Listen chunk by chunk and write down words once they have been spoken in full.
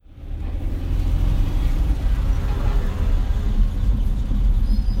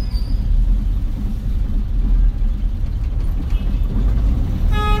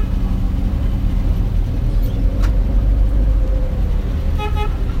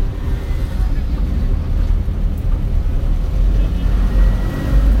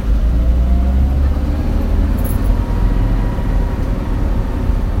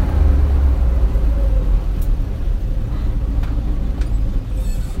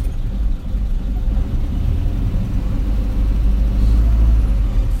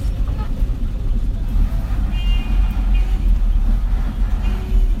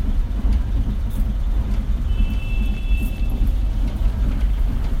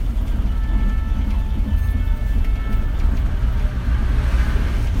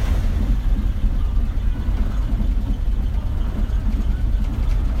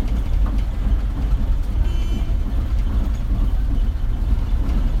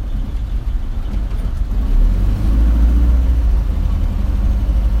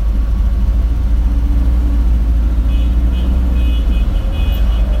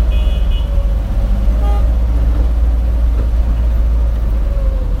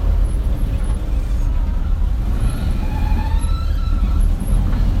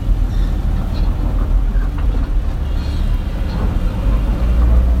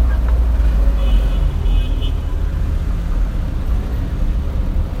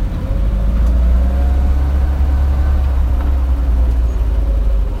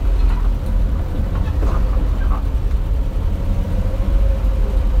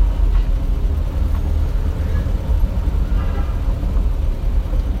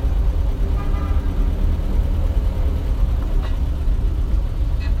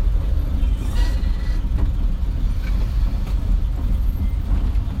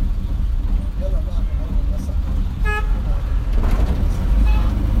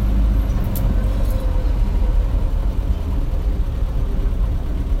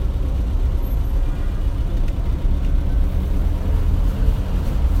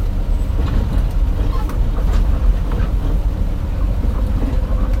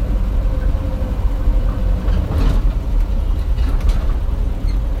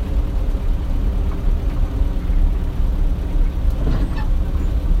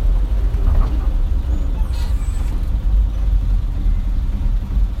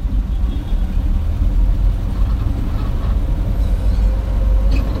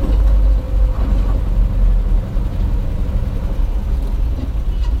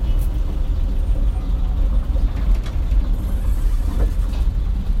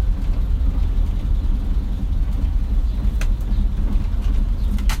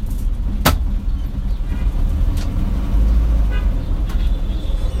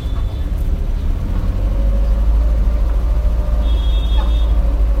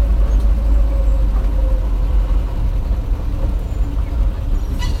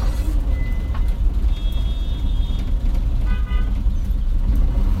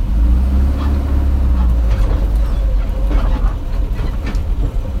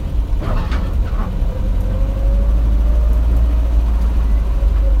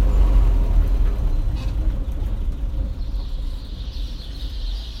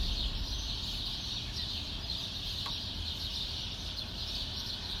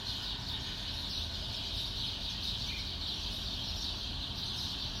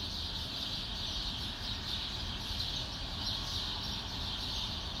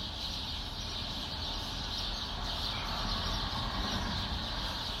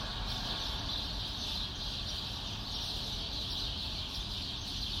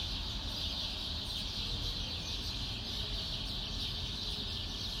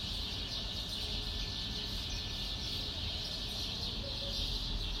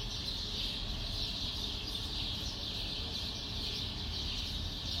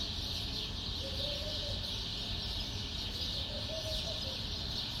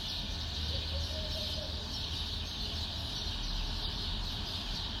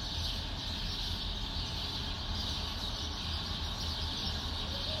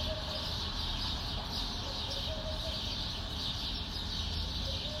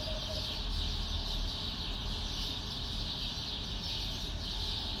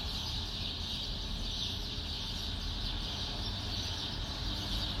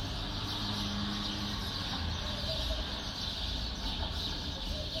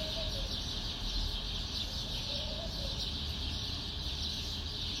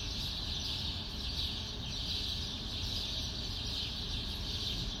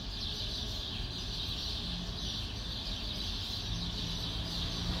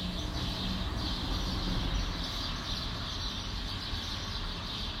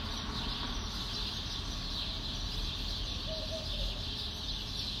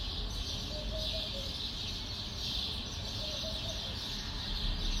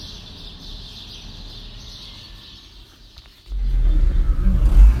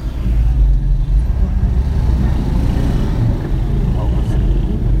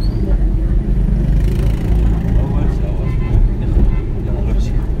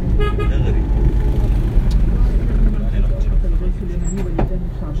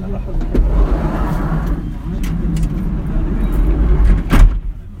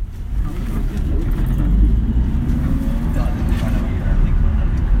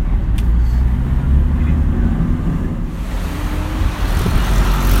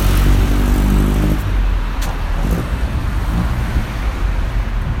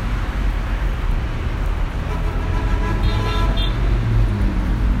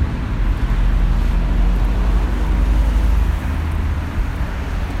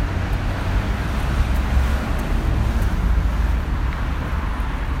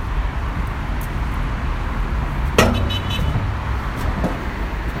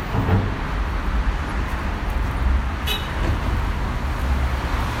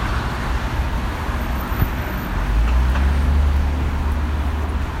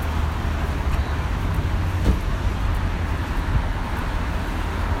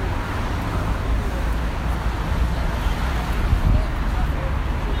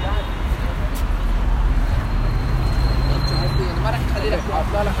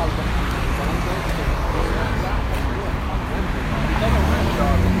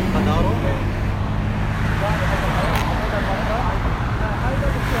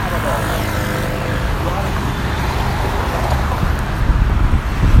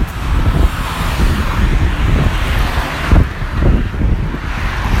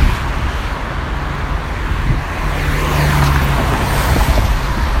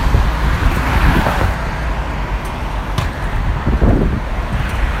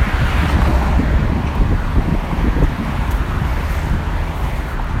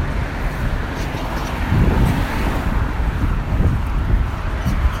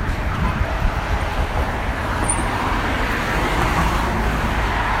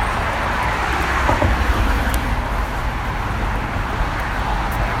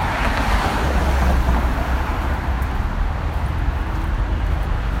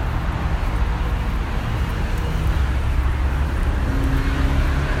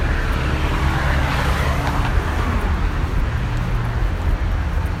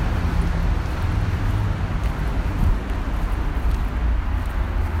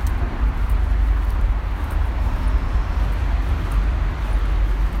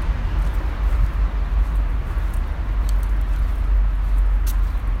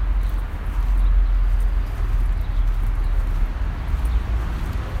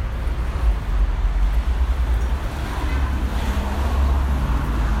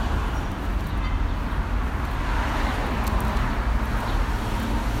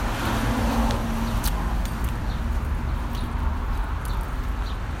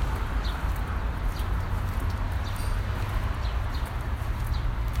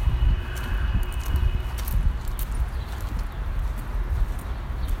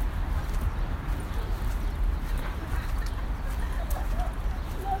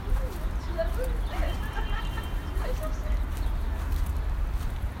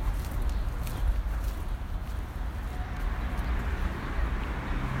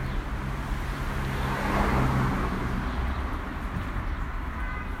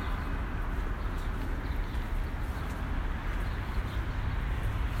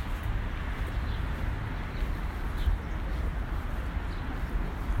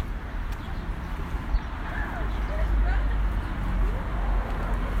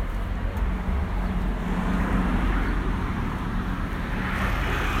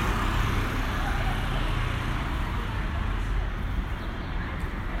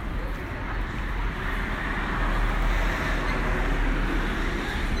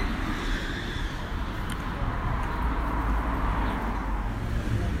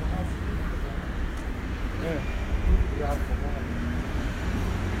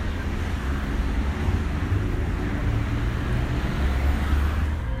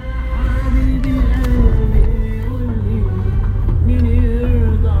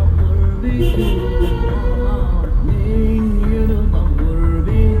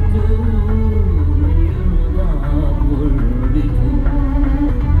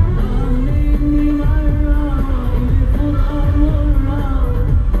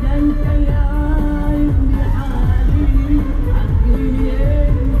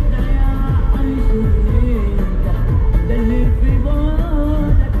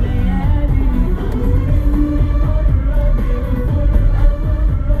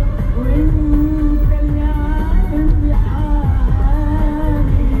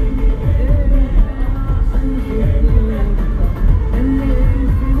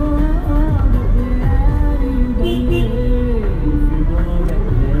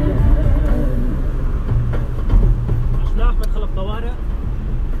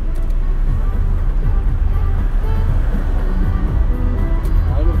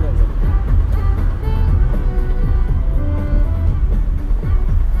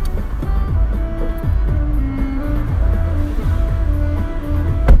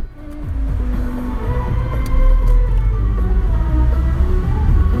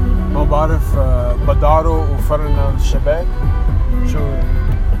بعرف بدارو وفرن الشباك. شو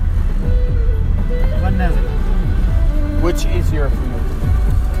وين نازل؟ which easier for you؟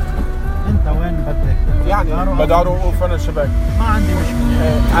 انت وين بدك؟ يعني بدارو وفرن الشباك. ما عندي مشكلة.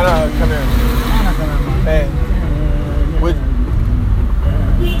 ايه انا كمان. انا كمان. ايه وين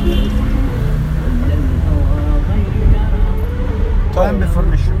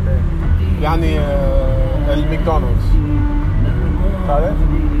بفرن الشباك؟ يعني الماكدونالدز تعرف؟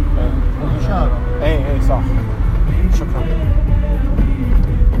 إشارة. ايه صح. شكرا.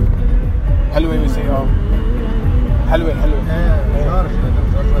 حلوة موسيقى. حلوة. ايه جورج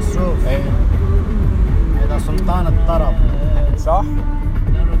وسوف. ايه هذا سلطان الطرب. صح؟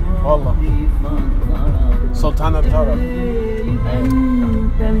 والله سلطان الطرب. ايه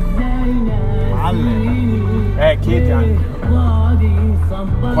معلم. ايه اكيد يعني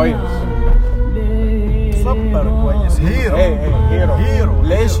كويس. سوبر كويس. هيرو. ايه هيرو.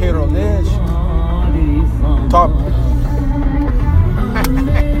 ليش هيرو؟ ليش؟ توب.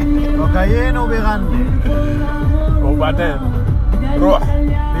 كوكايين وبيغني وبعدين روح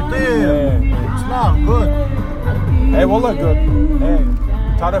بيطير. اسلام جود. ايه والله جود. ايه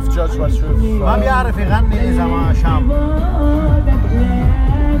تعرف جورج وسوف ما بيعرف يغني اذا ما شام.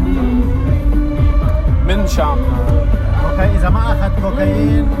 من شام. اذا ما اخذ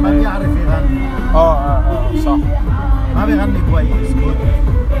كوكايين ما بيعرف يغني. صح. ما بيغني كويس. جود.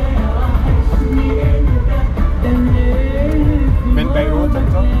 من بيروت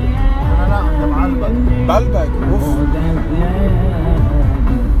انت؟ انا لا عند بلبك. اوف.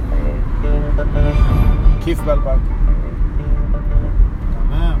 كيف بلبك؟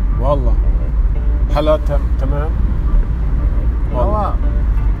 تمام والله حلا تمام والله.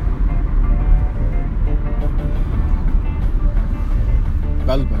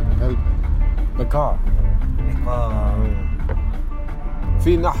 بلبك بكار.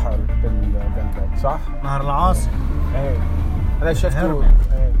 في نهر بالبلبك صح؟ نهر العاصي. ايه انا شفته.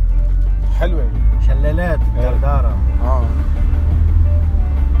 ايه حلوة. شلالات دردارة.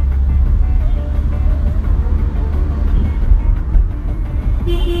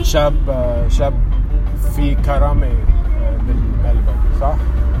 شاب في كرامة بالبلبك صح؟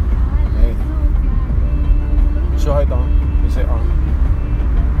 ايه شو هيدا؟ موسيقى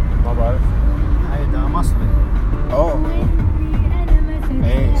ما بعرف. هيدا مصري.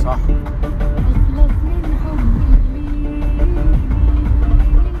 ايه صح.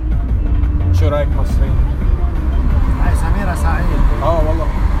 شو رايك مصري؟ هاي سميرة سعيد. والله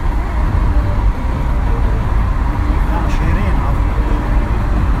شيرين أفضل.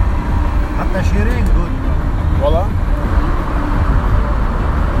 حتى شيرين جود. والله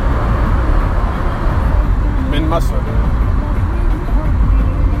من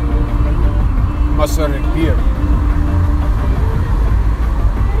مصر كبير.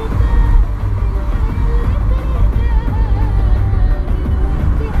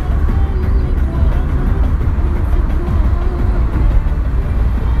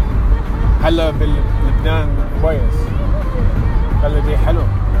 هلا بلبنان كويس. بلدي حلو.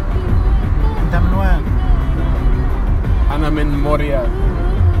 انت من وين؟ انا من موريال.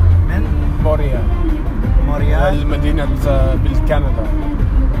 موريال المدينة بالكندا.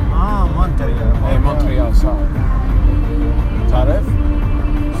 مونتريال. اي مونتريال صح. تعرف؟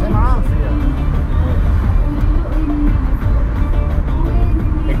 سمعان فيها.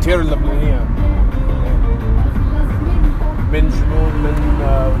 كتير لبنانية من جنوب، من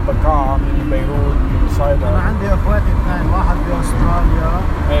بقاعة، من بيروت، من صيدا. أنا عندي أخواتي اثنين، واحد بأستراليا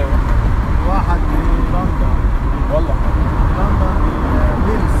واحد بلندن. والله لندن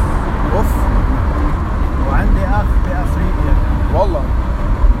ويلز. اوف. وعندي أخ بأفريقيا. والله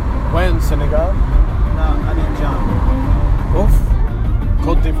وين؟ سنغال؟ لا أبيجان. اوف.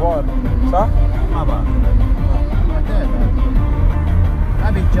 كوت ديفوار صح؟ ما بعرف.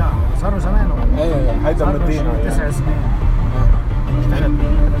 أبيجان صاروا زمان. ايه هيدا المدينة 9 سنين.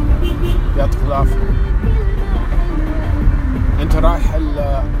 يعطيك العافية. انت رايح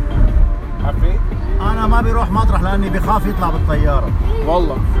عفريت؟ انا ما بيروح مطرح لاني بخاف يطلع بالطيارة.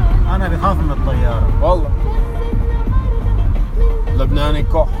 والله انا بخاف من الطيارة. والله لبناني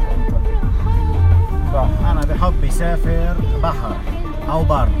كح انت صح. انا بحب يسافر بحر او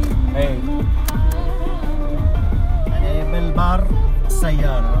بر. ايه يعني بالبر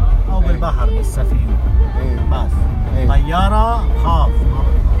السيارة او بالبحر بالسفينة. ايه بس ايه. طيارة خاف.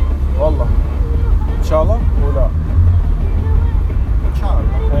 والله ان شاء الله ولا ان شاء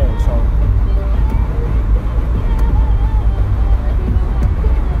الله. ايه ان شاء الله.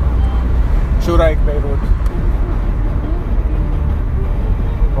 شو رايك بيروت؟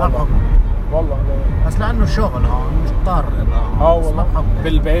 والله والله بس لانه شغل هون مضطر. والله ما بحب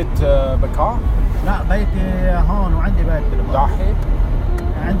بالبيت بكاء؟ لا بيتي هون وعندي بيت بالبقاء. ضاحي؟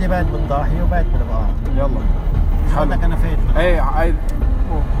 عندي بيت بالضاحية وبيت بالبقاء. يلا حلو. عندك انا فيت. ايه عايز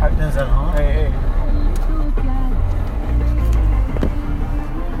تنزل هون؟ ايه ايه.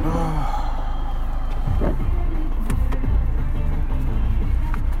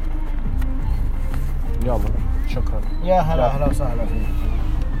 يلا شكرا. يا هلا هلا وسهلا فيك.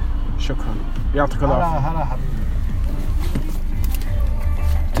 شكرا يعطيك العافية. هلا حبيبي.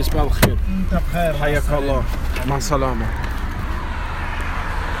 تصبح الخير. انت بخير. حياك الله. مع السلامة.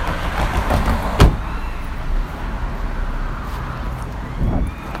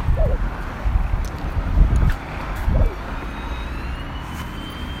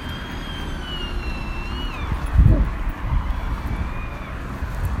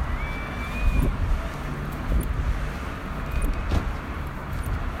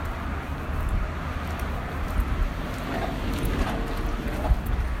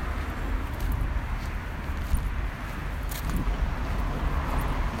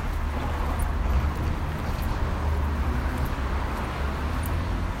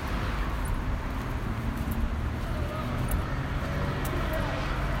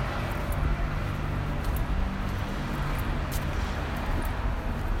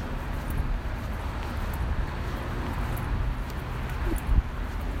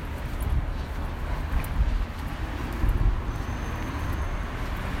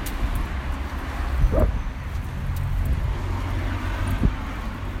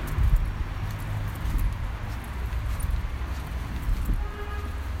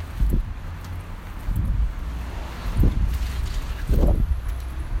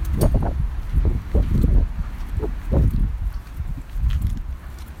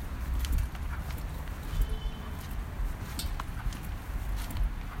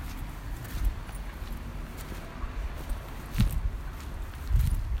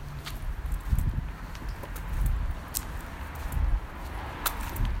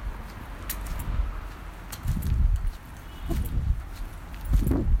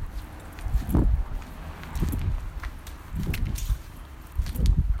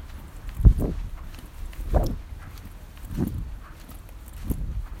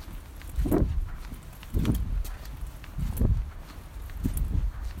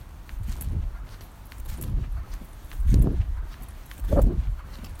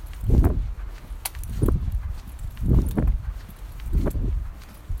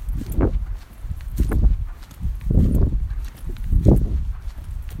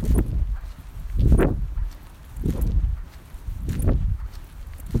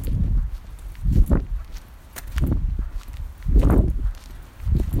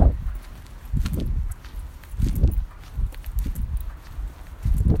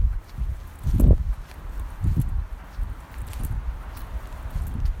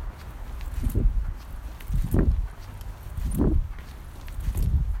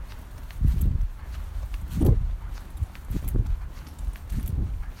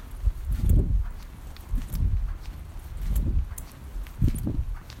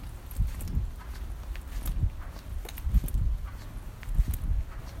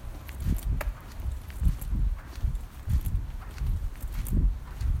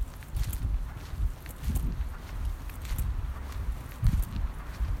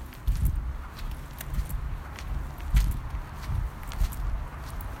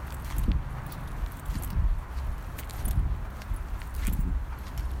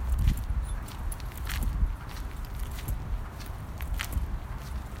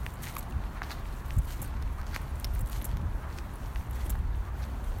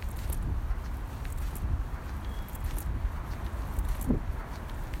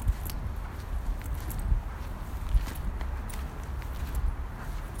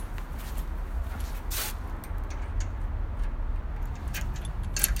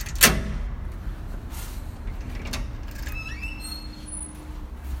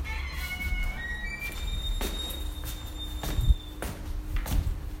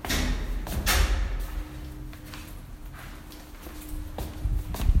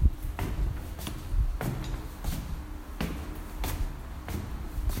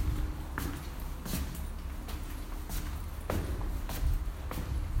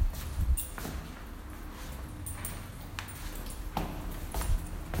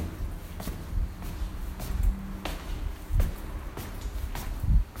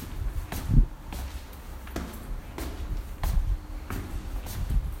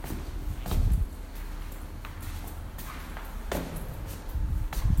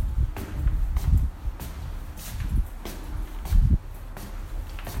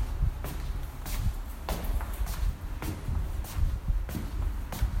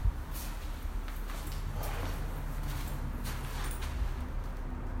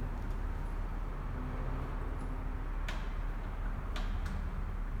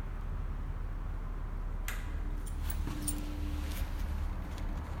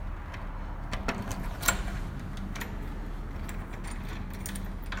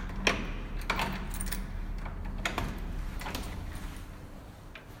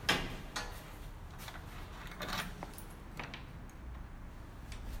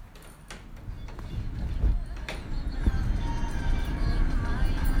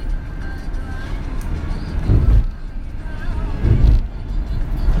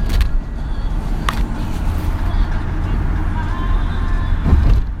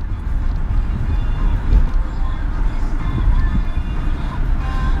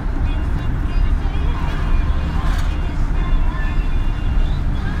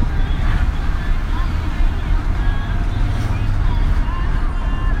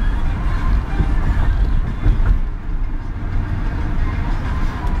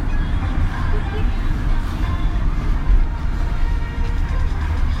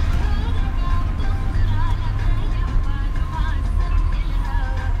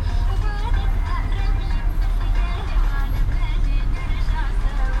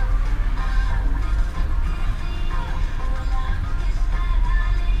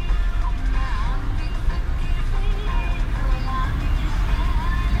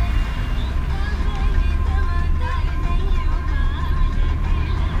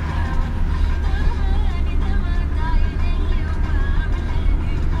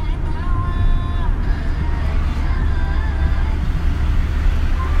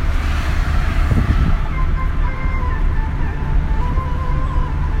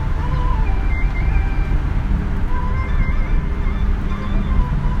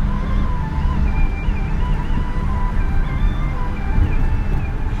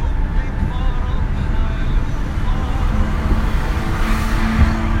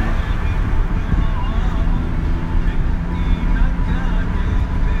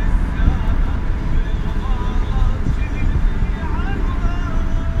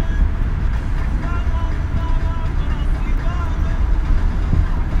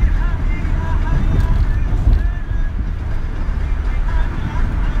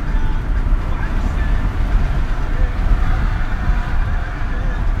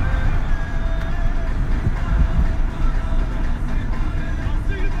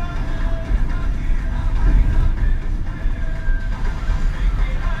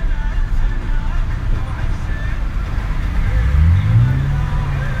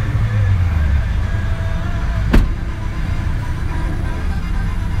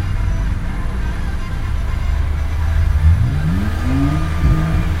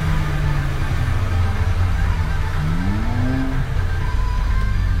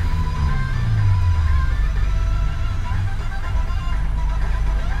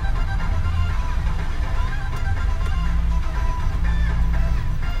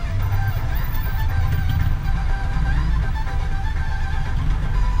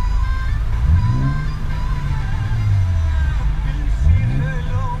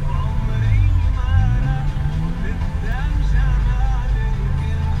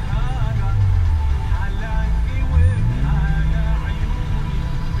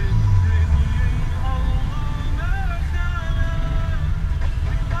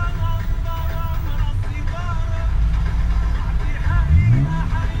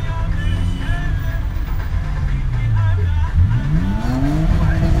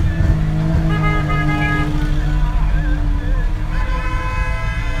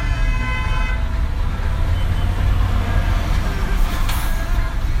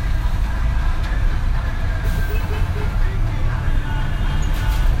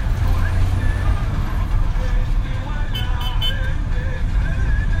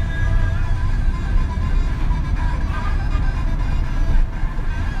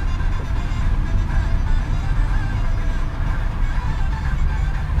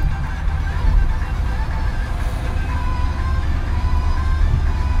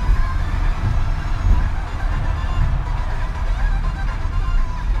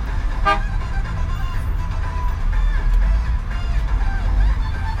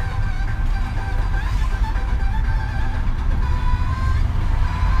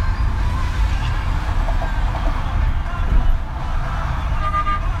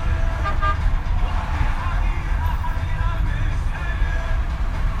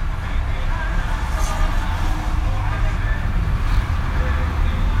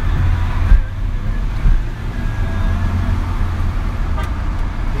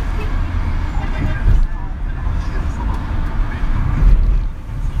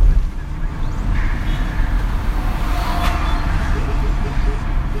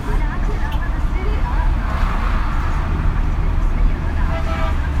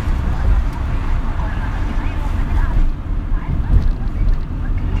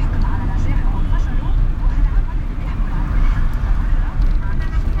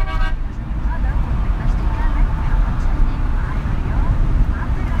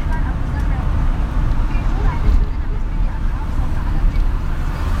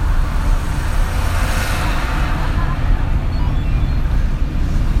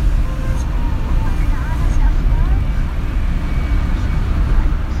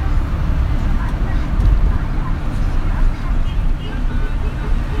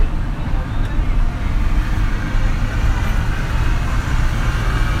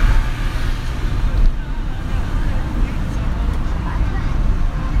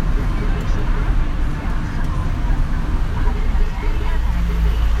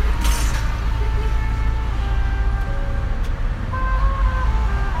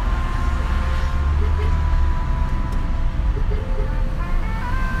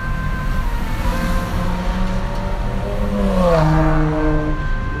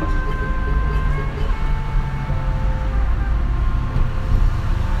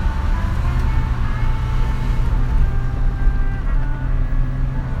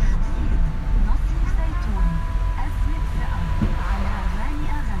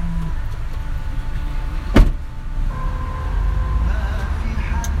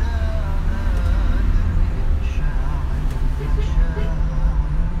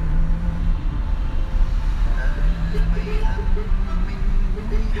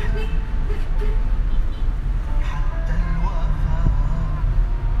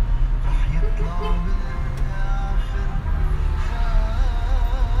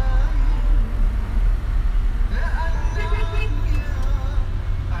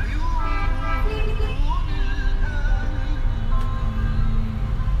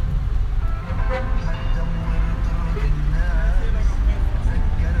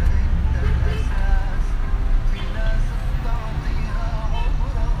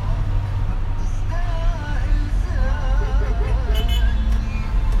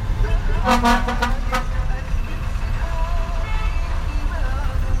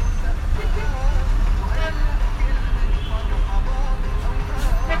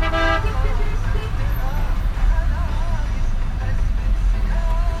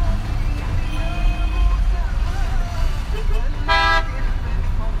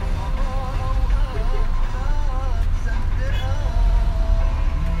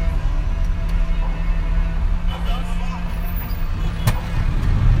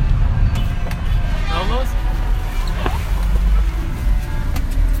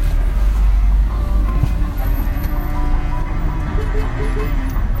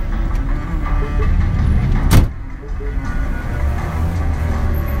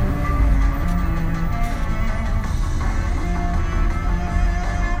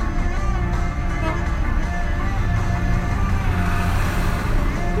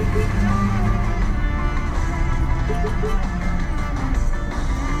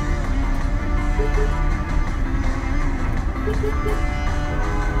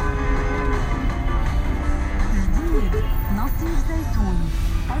 جديد نصير زيتون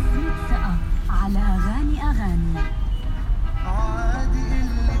أزمة ثقة على أغاني عادي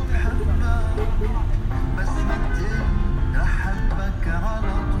اللي تحبه بس ما تقل رح أحبك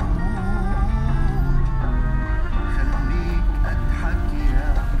على طول خليك أضحك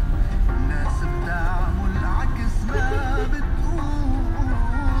يا الناس بتعمل عكس ما بتقول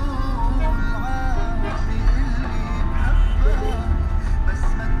عادي اللي بحبك بس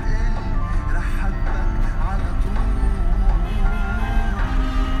ما تقل رح أحبك على طول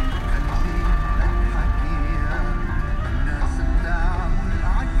خليك أضحك يا الناس بتعمل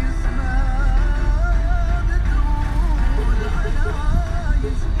عكس ما بتقول أنا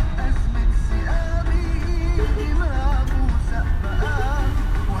عايز أزمة ثيابي ما بوثق بقى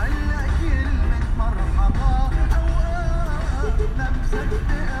وهلا كلمة مرحبا أوقات ما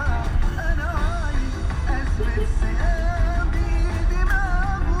مصدقها أنا عايز أزمة ثيابي دي ما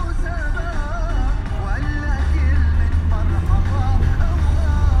بوثق بقى وهلا كلمة مرحبا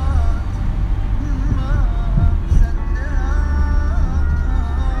أوقات ما مصدقها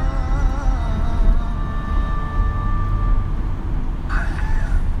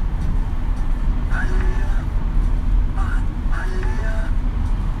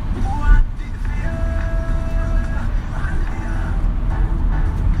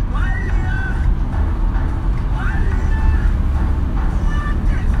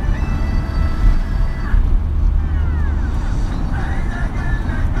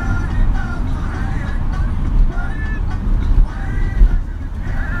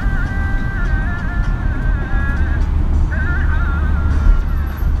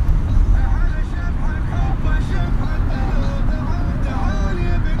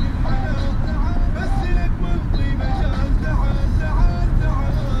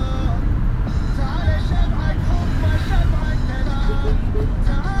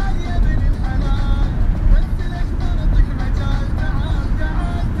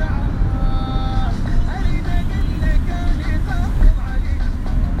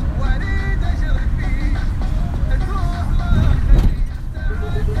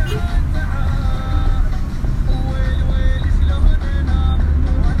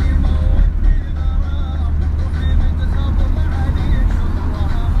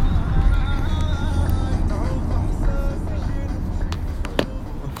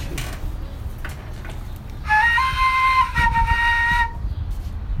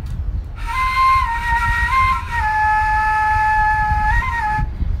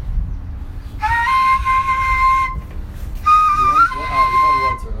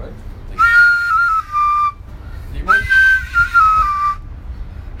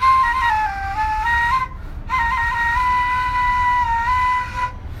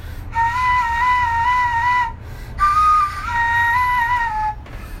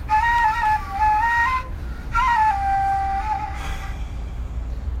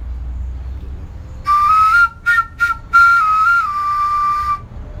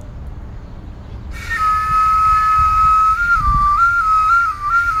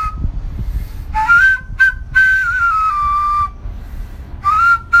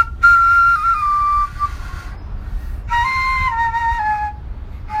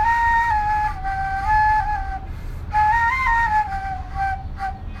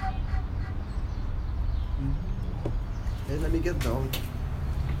Hey, let me get down.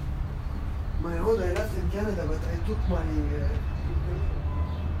 My road, I left in Canada, but I took my.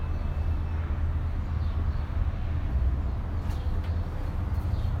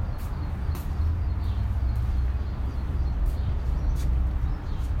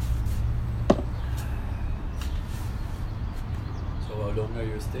 So how long are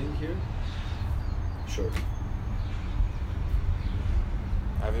you staying here? Sure.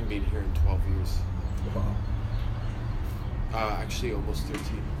 I haven't been here in 12 years. Wow. Actually, almost 13.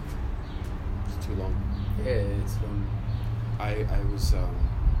 It's too long. Yeah, it's long. I was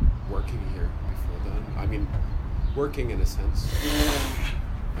working here before then. I mean, working in a sense.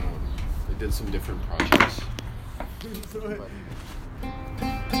 I did some different projects. But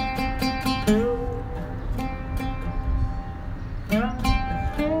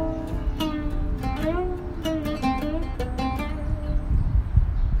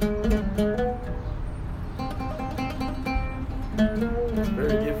It's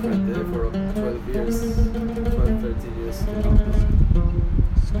very different for 12 years, 12, 13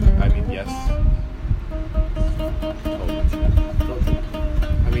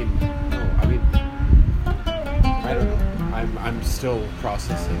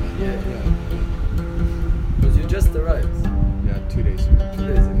 processing. Yeah. Because you just arrived Yeah, 2 days ago. 2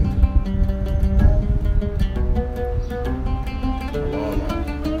 days ago.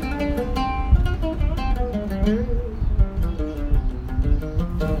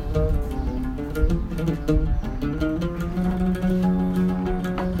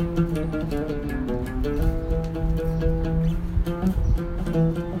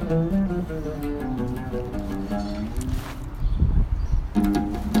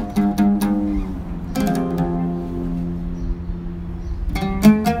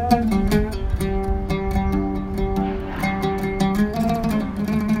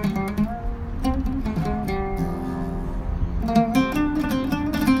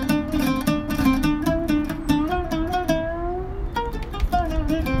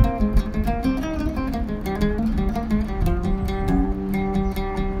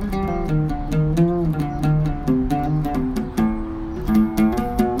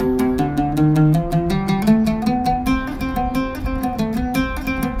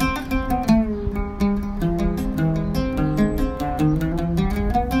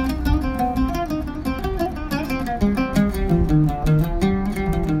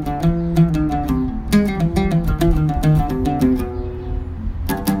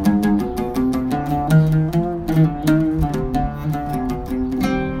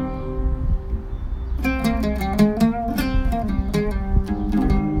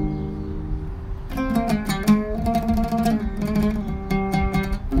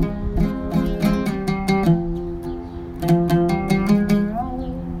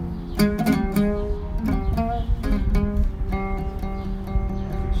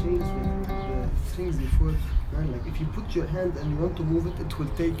 Your hand and you want to move it, it will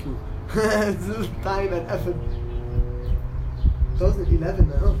take you. This time and effort. 2011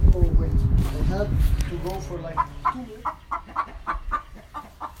 now. Oh wait, I have to go for like 2 minutes.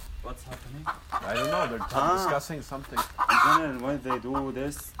 What's happening? I don't know. They're discussing something. In general, when they do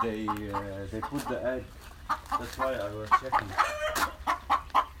this, they put the egg. That's why I was checking.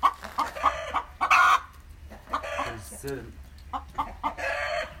 It's still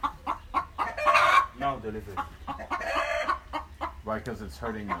no delivery. Why? Because it's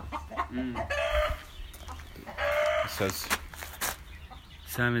hurting now. It says.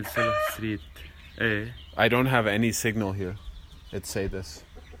 Samuel Salah Street. I don't have any signal here. It say this.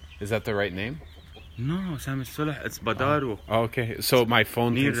 Is that the right name? No, Samuel Salah. It's Badaro. Oh, okay. So my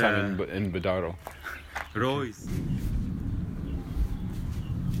phone Near, thinks I'm in Badaro. Royce.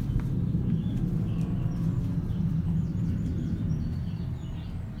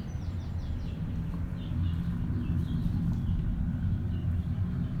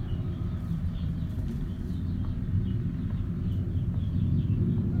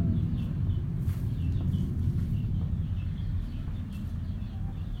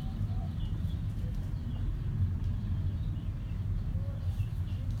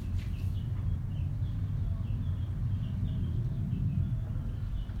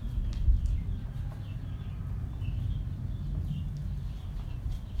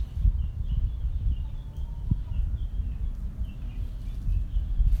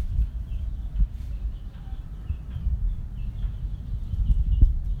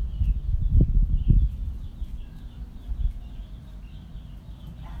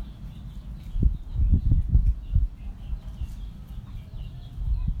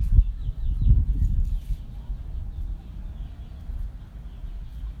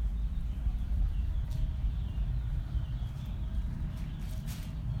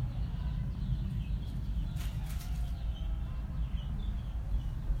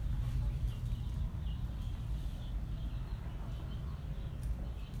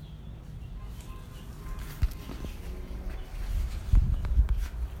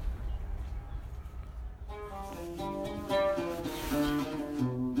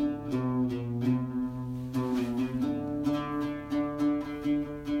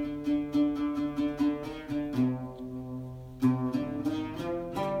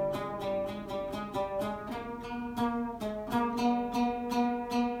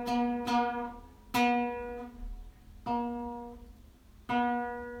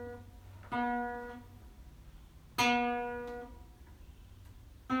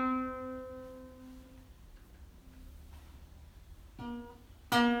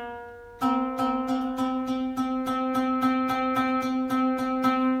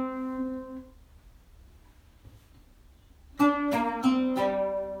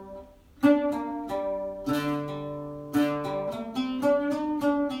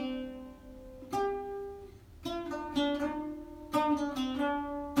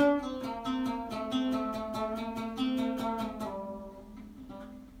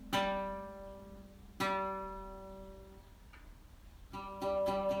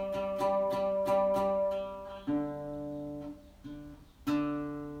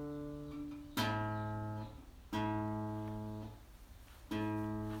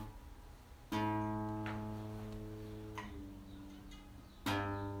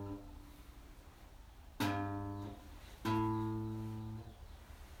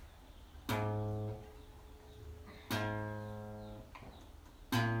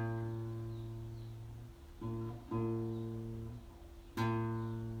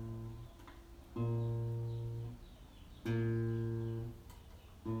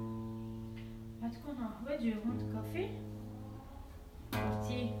 do you want coffee? Or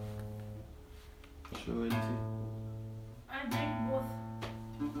tea? شو انت؟ I drink both.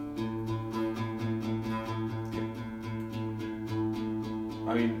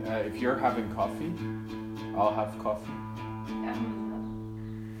 I mean, if you're having coffee, I'll have coffee.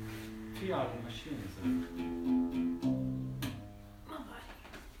 في على الماشين يا زلمة.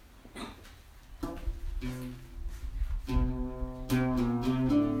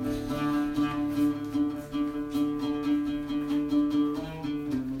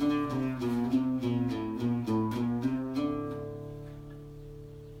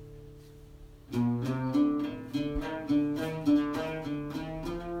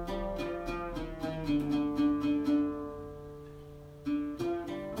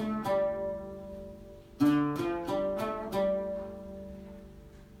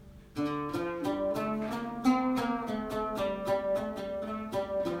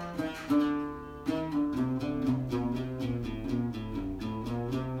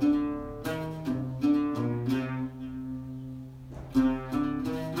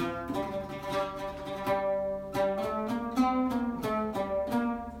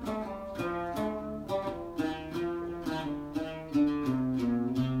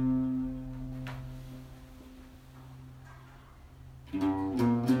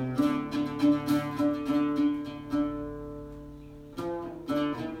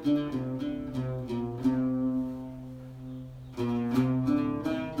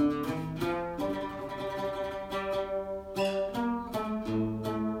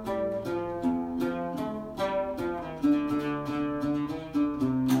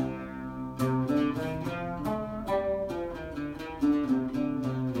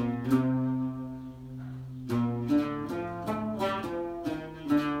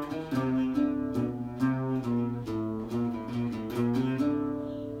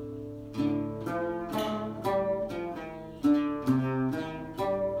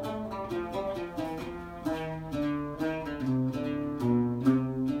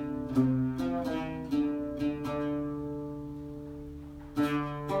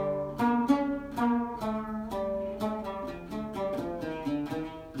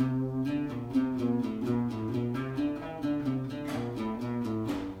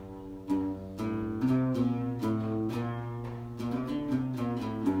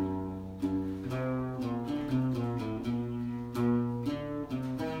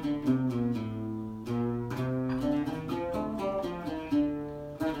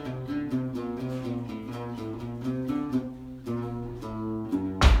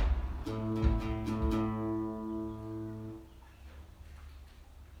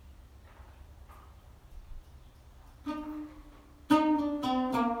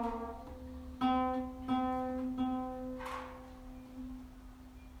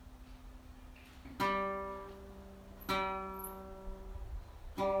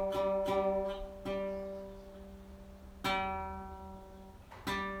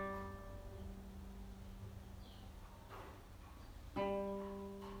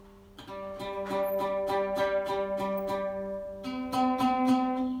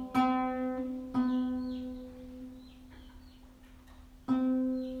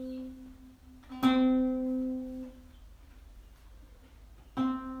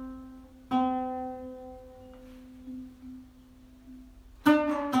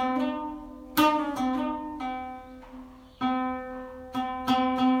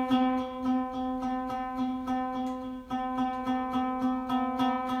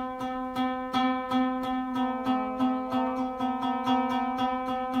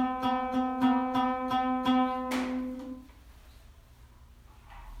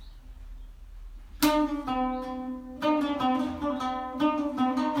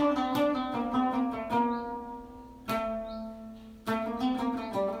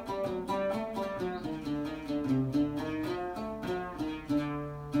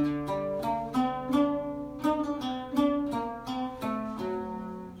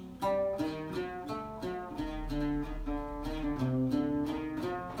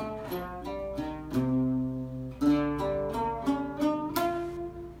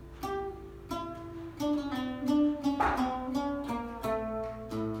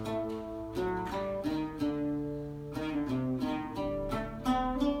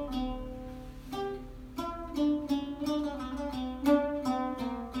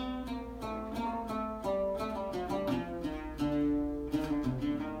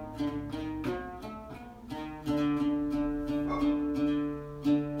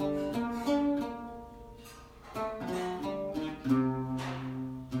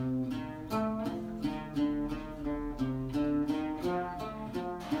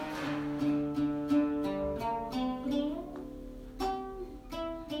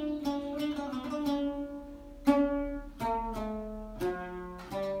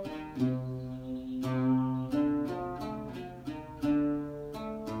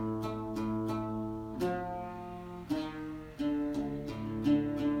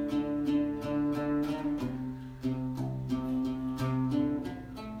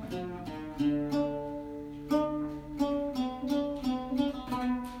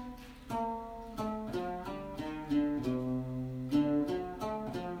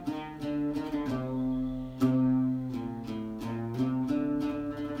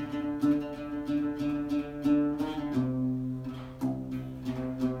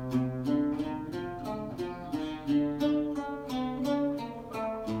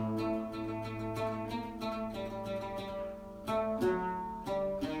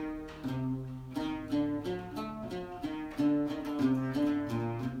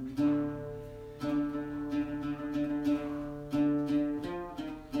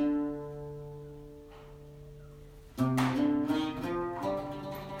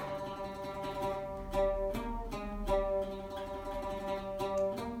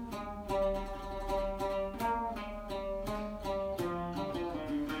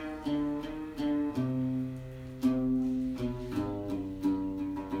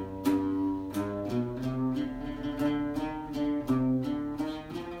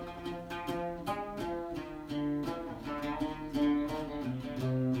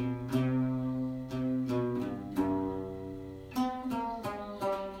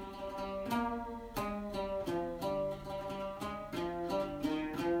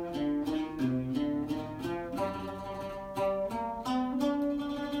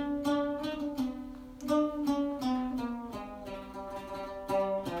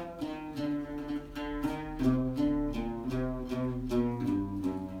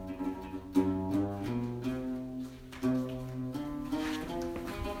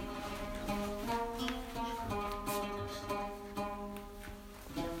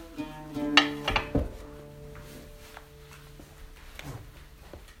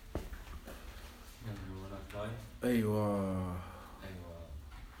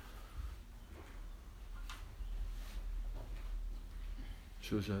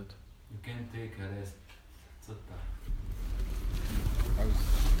 شو جد؟ You can't take a rest. تصدق.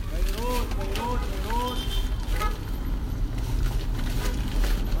 بيروت بيروت بيروت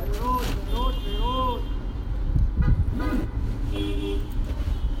بيروت بيروت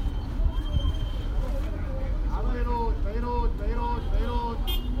بيروت بيروت بيروت بيروت بيروت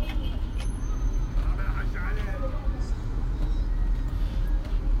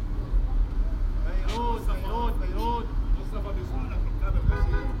بيروت بيروت بيروت مصطفى بيسمعنا ركاب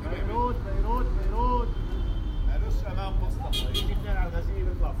الغسيل بيروت بيروت بيروت هلش امام مصطفى يجي اثنين على الغسيل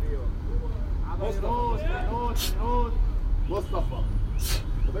يطلع فيهم بيروت بيروت بيروت مصطفى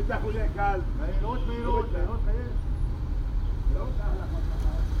بدك ولا كلب بيروت بيروت بيروت بيروت اهلا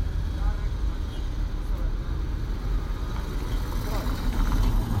مصطفى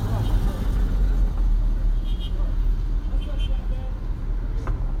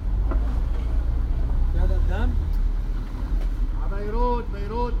هذا قدام؟ بيروت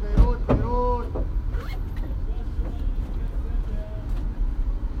بيروت بيروت بيروت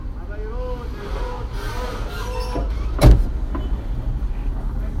بيروت بيروت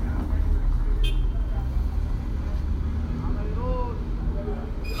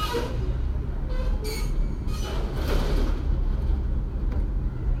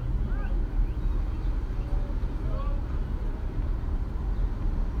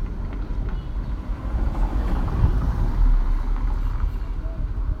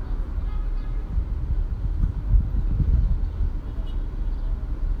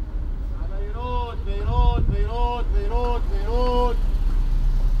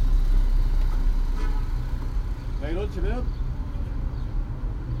بيروت شباب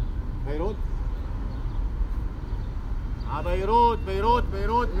بيروت بيروت بيروت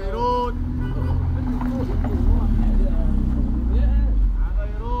بيروت بيروت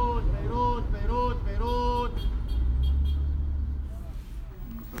بيروت بيروت بيروت بيروت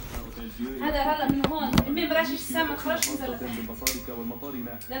هذا هلا من هون امي براشش الساعه ما تخرجش نزل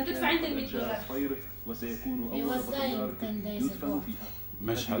لم تدفع عند $100 وسيكون اول قطار يدفن فيها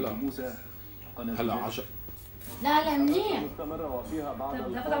مش هلا هلا 10 لا منيح طيب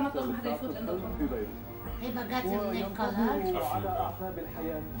تاخذ على المطبخ ما حدا يفوت عنده Eva got him neck color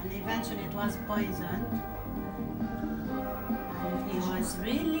and eventually it was poisoned and he was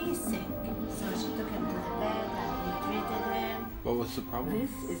really sick so she took him to the vet and we treated him. What was the problem?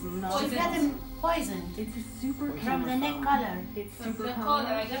 She got him poisoned. It's a super from the neck color. It's from the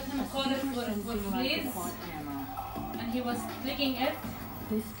collar. I got him a collar for fleas and he was licking it.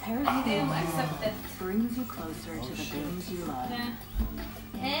 This He didn't accept it. brings you closer to the things you love.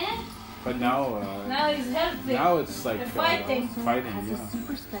 But now he's healthy. Now it's like they're fighting. Fighting,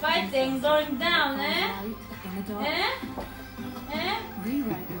 yeah. Fighting, going down,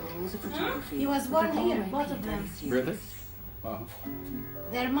 Rewrite the rules of photography. He was born here, both of them. Really? Wow.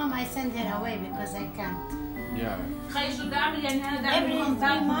 Their mom, I send her away because I can't. Yeah. Every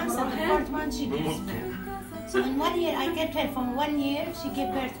 3 months and the 4th month she gives birth. So in 1 year, I kept her from 1 year. She gave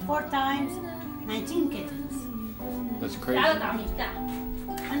birth 4 times, 19 kittens. That's crazy.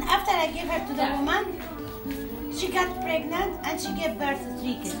 And after I gave her to the woman, she got pregnant and she gave birth to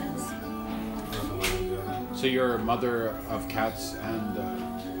 3 kittens. So you're a mother of cats and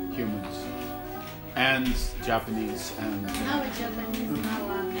humans, and Japanese and. Now it's Japanese. Now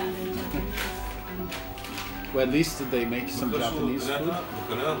I'm Japanese. Well, at least did they make some Japanese food?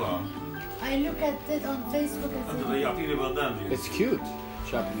 I look at it on Facebook and It's cute,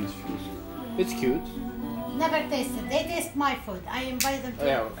 Japanese food. It's cute. never tasted. They taste my food. I invite them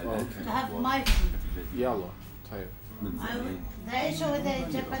to have my food. يلا طيب. The issue with the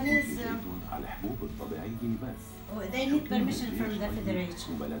Japanese, they need permission from the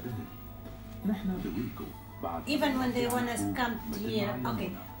federation. Even when they want us to come here, okay.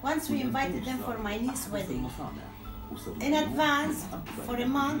 Once we invited them for my niece's wedding. In advance, for a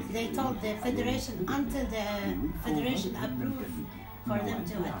month, they told the federation until the federation approved for them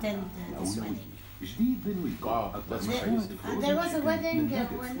to attend this wedding. Wow, that's crazy. There was a wedding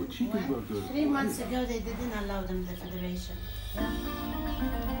when 3 months ago they didn't allow them the federation.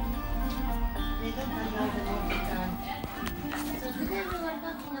 They don't allow them all the time. So today we were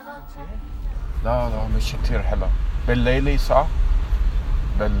talking about لا مش كتير حلو. بالليلي صح؟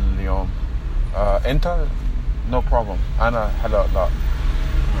 باليوم. أنت no problem. أنا حلو لا.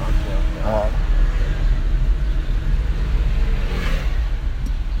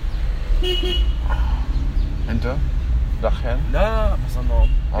 أنت دخن؟ لا بس أنا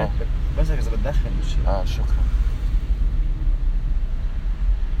بس إذا بتدخن مش شكرا.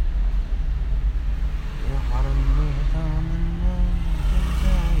 يا حرمني طعمنا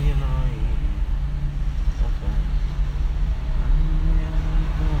زي العين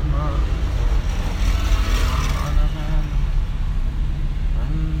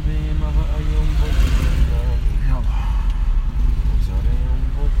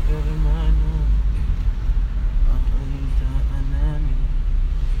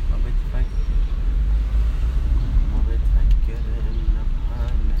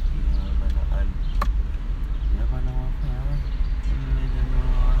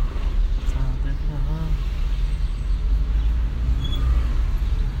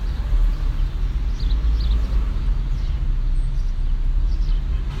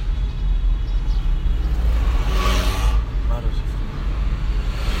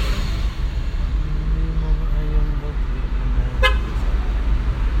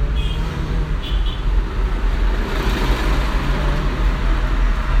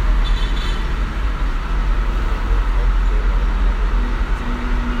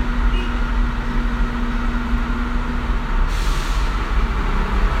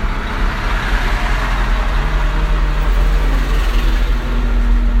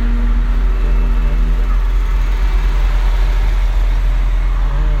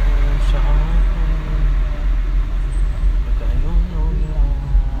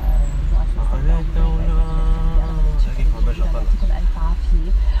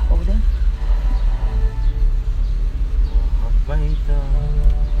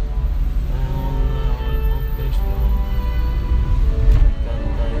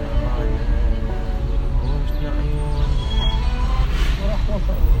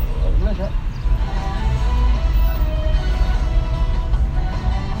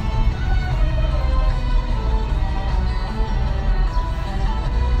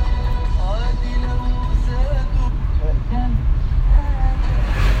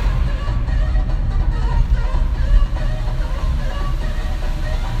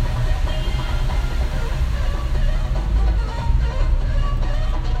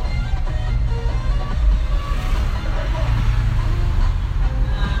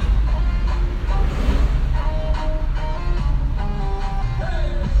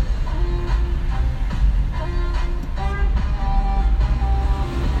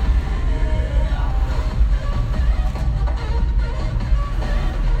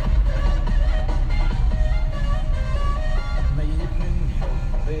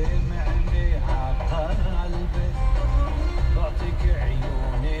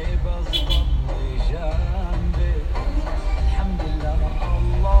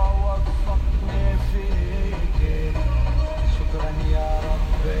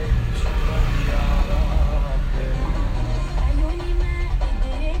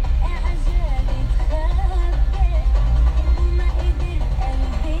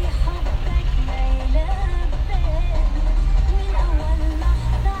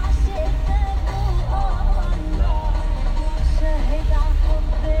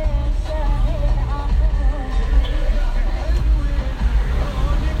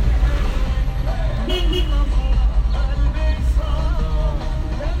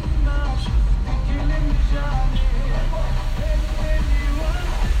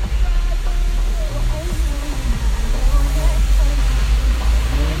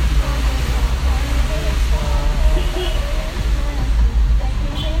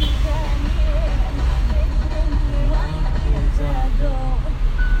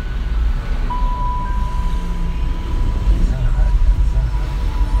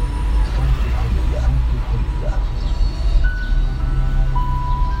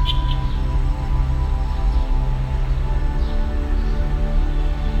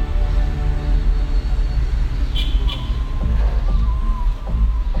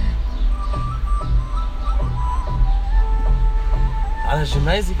على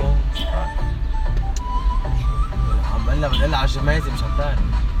الجمايزي كمان. عم قلنا بنقلها على الجمايزي مش على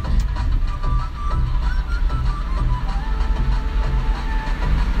الثاني.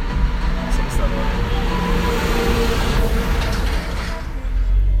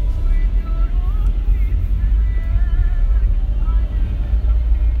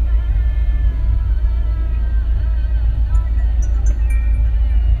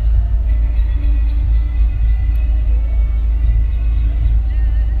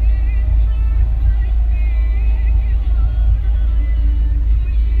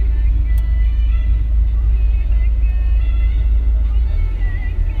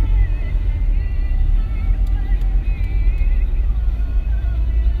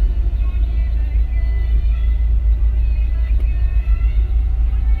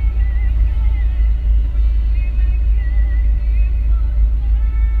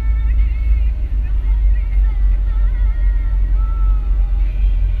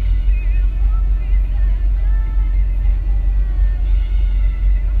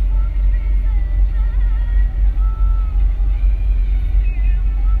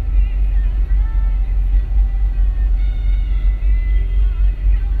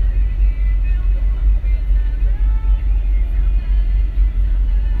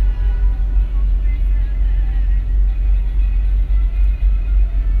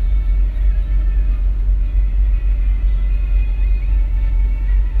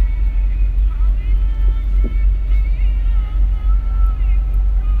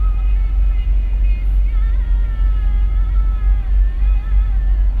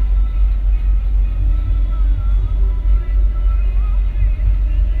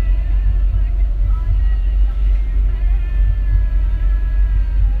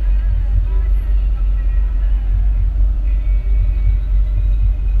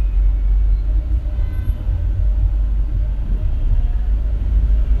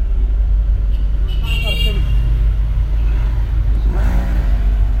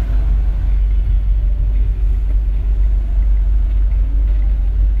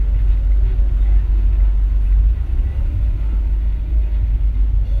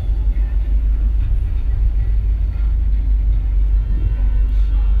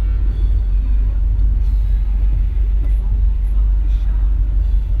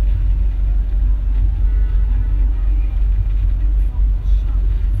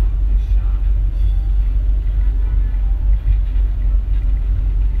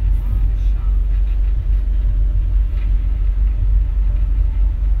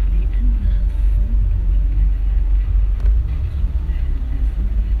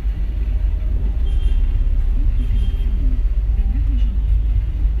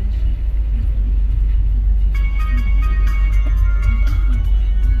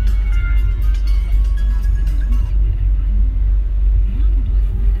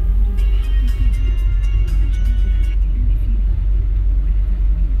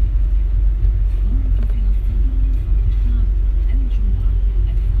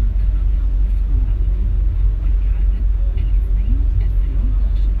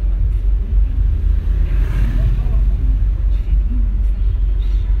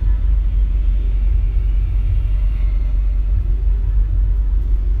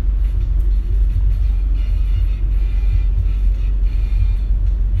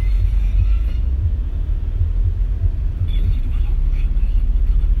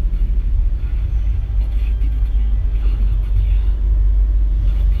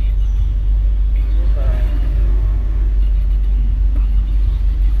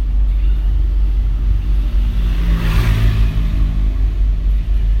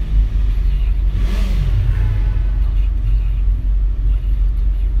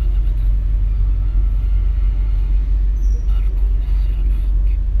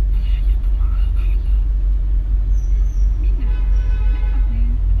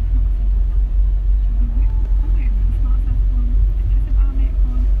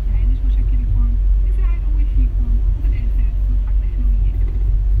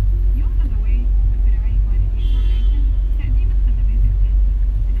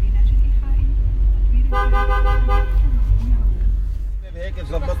 هيك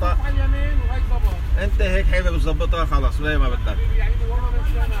تظبطها انت هيك حابب تظبطها خلاص زي ما بدك. يعني والله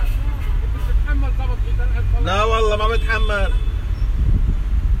مش انا بتتحمل ضبط في لا والله ما بتحمل.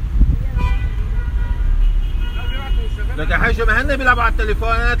 لك يا حاج ما هن بيلعبوا على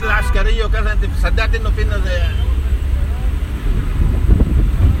التليفونات العسكريه وكذا، انت صدقت انه فينا زي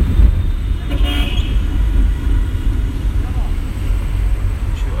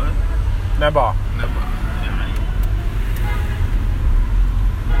شو قال؟ نبع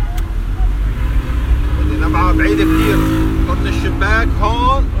بدي نبعه بعيد كثير، حط الشباك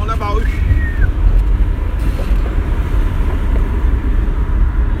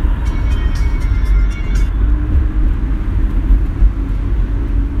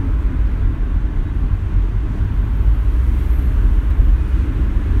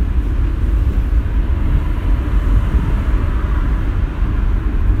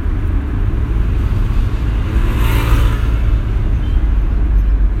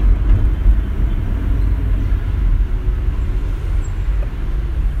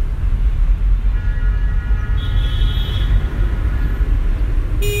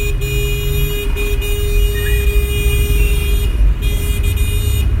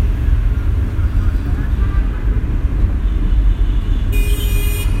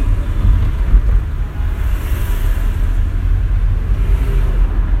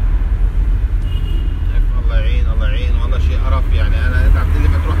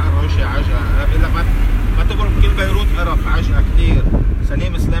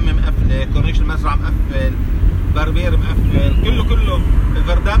ميامي مقفله، كورنيش المزرعه مقفل، بربير مقفل، كله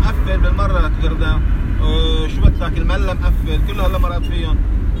فردان مقفل بالمره، فردان شو بدك الملا مقفل، كله هلا مرقت فيهم.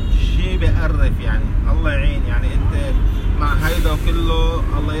 شيء بقرف يعني، الله يعين يعني. انت مع هيدا وكله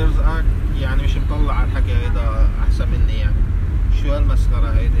الله يرزقك يعني، مش مطلع على الحكي هيدا احسن مني يعني. شو هالمسخره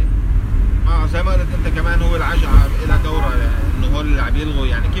هيدي؟ زي ما قلت انت كمان، هو العجعه لها دوره يعني، انه هول اللي عم يلغوا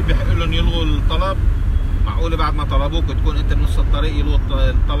يعني. كيف بحق لهم يلغوا الطلب؟ معقوله بعد ما طلبوك تكون انت بنص الطريق يلغوا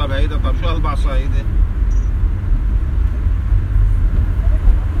الطلب هيدا؟ طب شو هالبعصه هيدي؟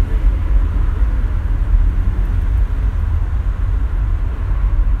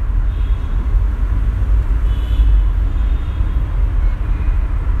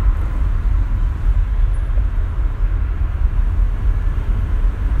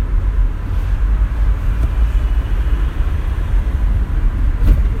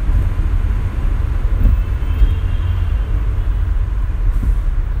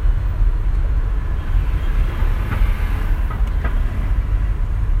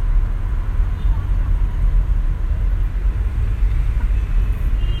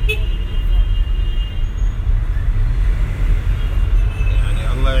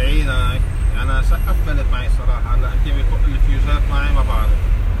 قفلت معي صراحه. هلا يمكن بيفك الفيوزات معي ما بعرف،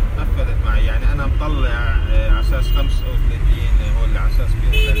 قفلت معي يعني. انا مطلع على اساس 35 هو اللي على اساس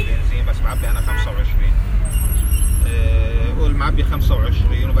فيه للبنزين، بس معبي انا 25. قول معبي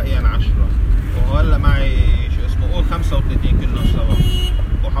 25 وبقي انا 10، وهلا معي شو اسمه قول 35 كلهم سوا،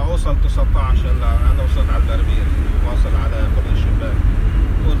 وحوصل 19. هلا انا وصلت على البربير، واصل على قرن الشباك.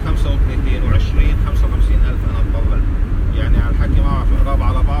 قول 35 و20 55,000 انا مطلع يعني على الحكي. ما بعرف قراب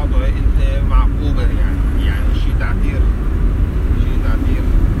على بعضه انت مع اوبر يعني شيء تعتير، شيء تعتير.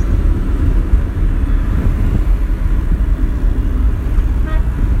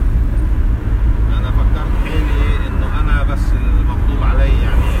 انا فكرت حالي انه انا بس المفروض علي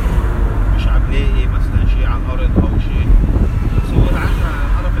يعني، مش عم لاقي مثلا شيء على الارض او شيء. بس هو العجله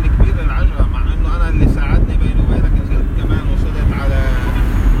القرف الكبير للعجله، مع انه انا اللي ساعدني بيني وبينك نزلت كمان، وصلت على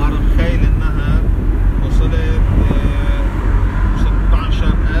مرخيل النهر، وصلت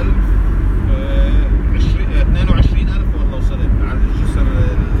 16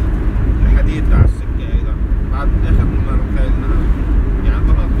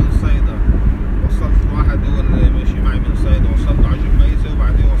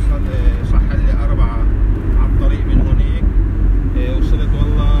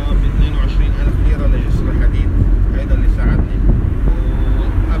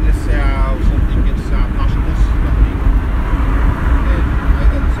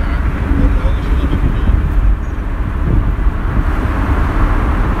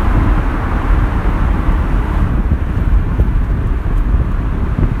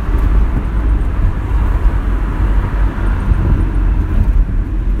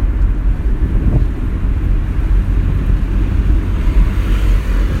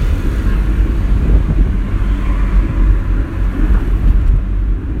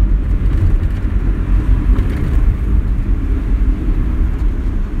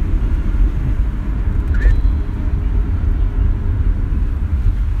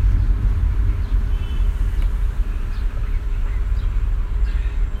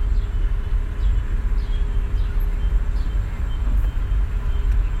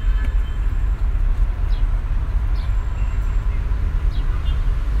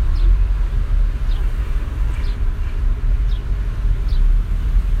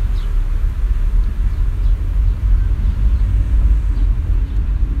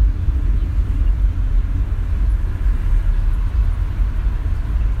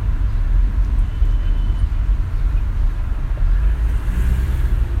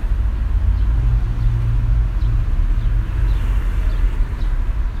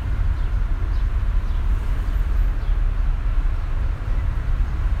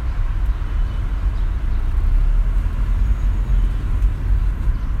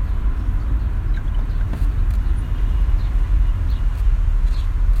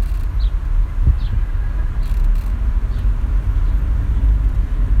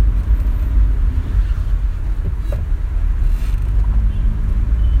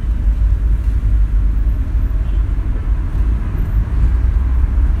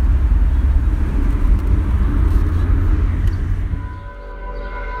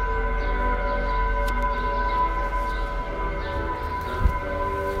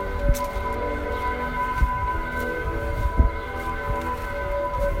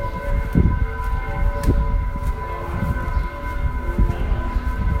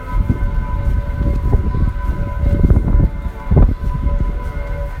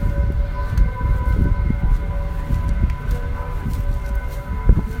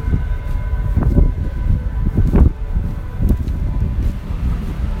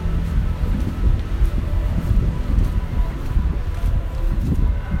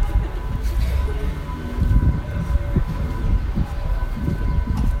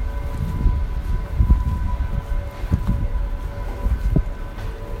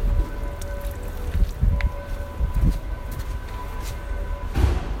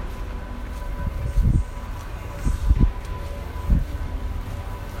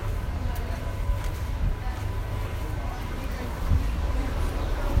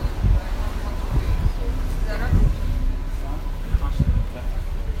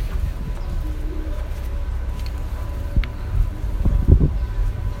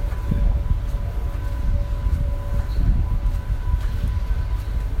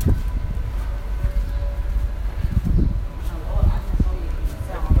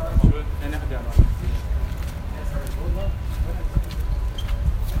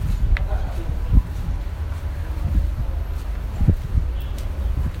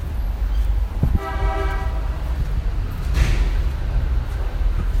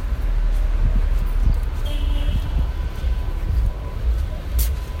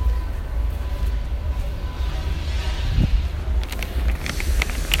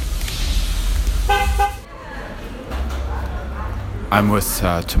 I'm with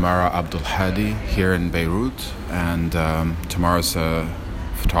Tamara Abdulhadi here in Beirut, and Tamara's a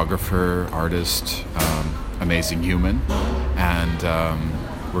photographer, artist, amazing human, and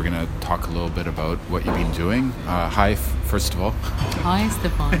we're going to talk a little bit about what you've been doing. Hi, first of all. Hi,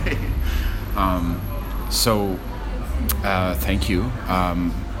 Stefan. So, thank you.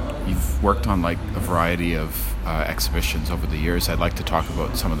 You've worked on like a variety of exhibitions over the years. I'd like to talk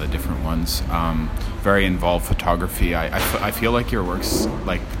about some of the different ones. Very involved photography. I feel like your work's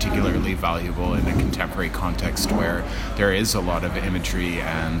like particularly valuable in a contemporary context where there is a lot of imagery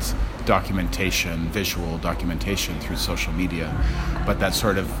and documentation, visual documentation through social media, but that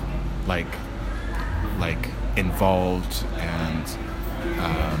sort of like involved and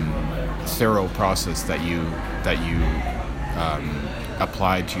thorough process that you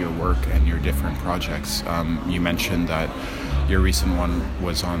applied to your work and your different projects. You mentioned that your recent one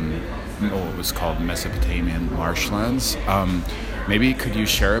was it was called Mesopotamian Marshlands. Maybe could you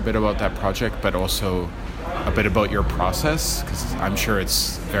share a bit about that project, but also a bit about your process, because I'm sure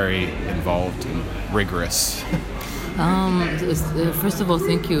it's very involved and rigorous. First of all,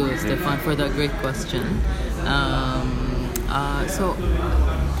 thank you, Stefan, for that great question. So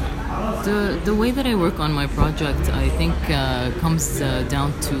the way that I work on my project, I think, comes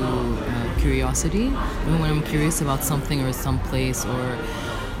down to curiosity. When I'm curious about something or some place or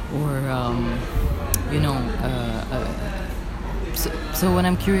so when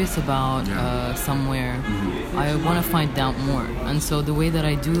I'm curious about somewhere, I want to find out more. And so the way that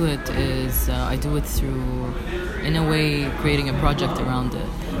I do it is I do it through, in a way, creating a project around it.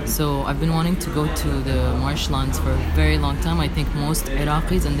 So I've been wanting to go to the marshlands for a very long time. I think most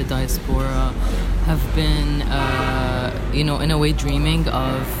Iraqis in the diaspora have been, in a way, dreaming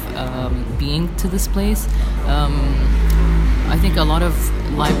of being to this place. I think a lot of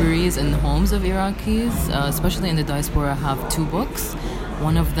libraries and homes of Iraqis, especially in the diaspora, have two books.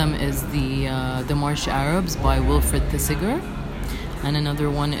 One of them is the Marsh Arabs by Wilfred Thesiger, and another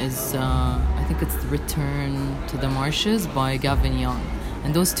one is I think it's Return to the Marshes by Gavin Young.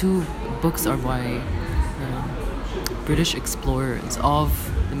 And those two books are by British explorers of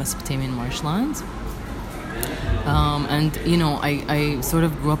the Mesopotamian marshlands. And I sort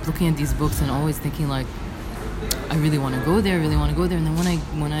of grew up looking at these books and always thinking like, I really want to go there. And then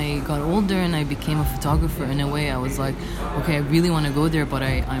when I got older and I became a photographer, in a way, I was like, okay, I really want to go there, but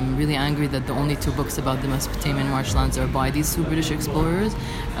I'm really angry that the only two books about the Mesopotamian marshlands are by these two British explorers.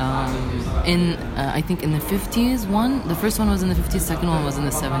 I think in the 50s, the first one was in the 50s, second one was in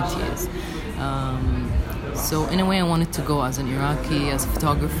the 70s. So in a way, I wanted to go as an Iraqi, as a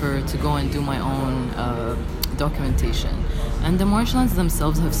photographer, to go and do my own documentation. And the marshlands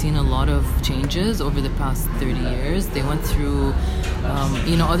themselves have seen a lot of changes over the past 30 years. They went through,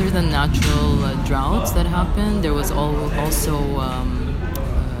 other than natural droughts that happened, there was also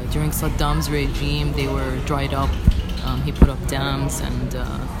during Saddam's regime, they were dried up. He put up dams and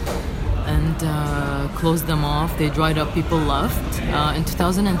closed them off. They dried up, people left. In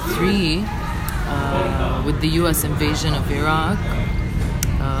 2003, with the US invasion of Iraq,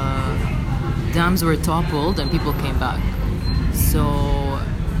 dams were toppled and people came back. So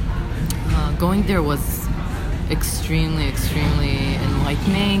going there was extremely, extremely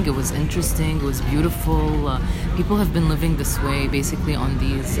enlightening. It was interesting. It was beautiful. People have been living this way basically on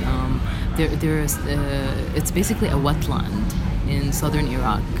these. It's basically a wetland in southern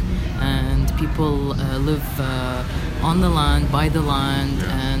Iraq, and people live on the land, by the land,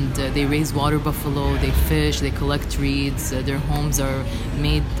 and they raise water buffalo. They fish. They collect reeds. Their homes are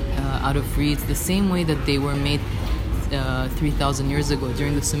made out of reeds, the same way that they were made 3,000 years ago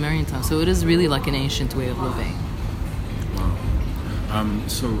during the Sumerian time. So it is really like an ancient way of living. Wow.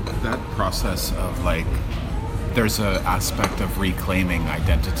 So that process of there's an aspect of reclaiming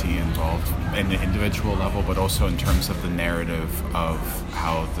identity involved in the individual level, but also in terms of the narrative of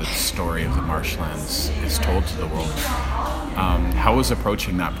how the story of the marshlands is told to the world. How was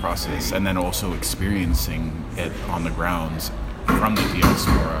approaching that process and then also experiencing it on the ground from the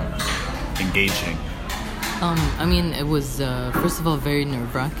diaspora engaging? It was first of all very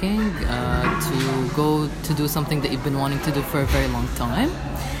nerve-wracking to go to do something that you've been wanting to do for a very long time.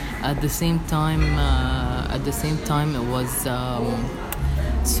 At the same time, it was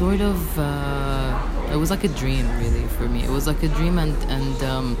it was like a dream, really, for me. It was like a dream, and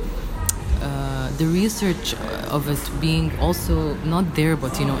the research of it being also not there,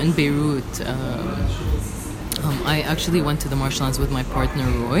 but in Beirut. I actually went to the marshlands with my partner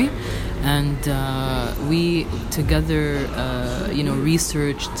Roy, and we together,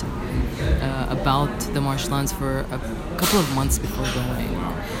 researched about the marshlands for a couple of months before going.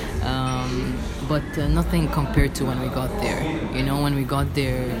 but nothing compared to when we got there. You know, when we got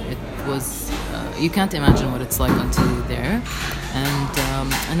there, it was you can't imagine what it's like until you're there. And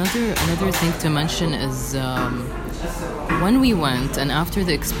another thing to mention is when we went and after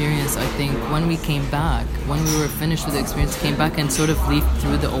the experience, I think when we came back, when we were finished with the experience, came back and sort of leafed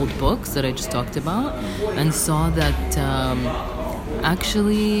through the old books that I just talked about and saw that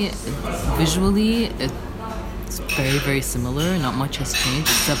actually visually it's very, very similar. Not much has changed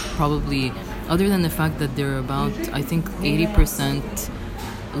except probably other than the fact that they're about, I think, 80%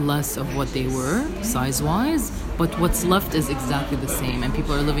 less of what they were size-wise, but what's left is exactly the same and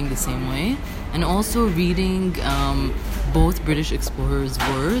people are living the same way. And also reading both British explorers'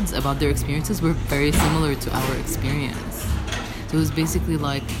 words about their experiences were very similar to our experience. So it was basically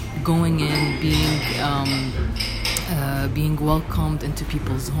like going in, being welcomed into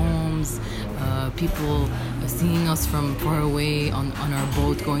people's homes, people seeing us from far away on our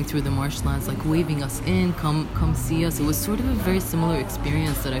boat going through the marshlands, like waving us in, come see us. It was sort of a very similar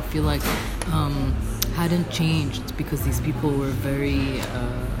experience that I feel like hadn't changed because these people are very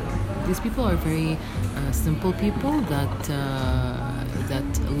simple people that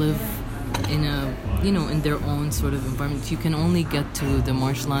live in a, you know, in their own sort of environment. You can only get to the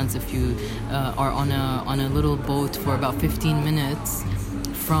marshlands if you are on a little boat for about 15 minutes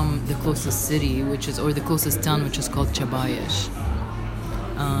from the closest city, or the closest town, which is called Chabayesh.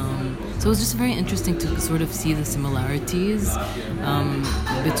 So it was just very interesting to sort of see the similarities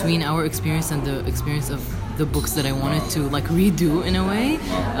between our experience and the experience of the books that I wanted to like redo in a way.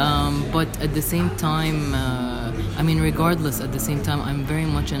 But at the same time, regardless, at the same time, I'm very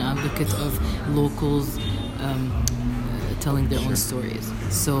much an advocate of locals telling their own stories.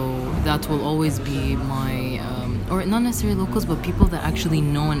 So that will always be my, or not necessarily locals, but people that actually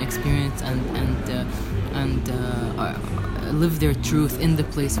know and experience and live their truth in the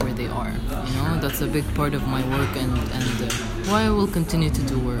place where they are. You know, that's a big part of my work and why I will continue to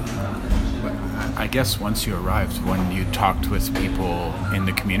do work. I guess once you arrived, when you talked with people in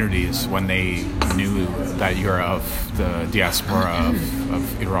the communities, when they knew that you're of the diaspora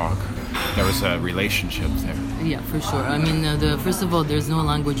of Iraq, there was a relationship there. Yeah, for sure. I mean, first of all, there's no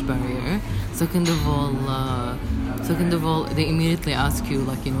language barrier. Second of all, they immediately ask you,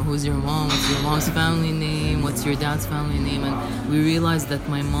 like, you know, who's your mom? What's your mom's family name? What's your dad's family name? And we realized that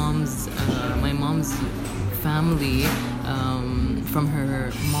my mom's family, from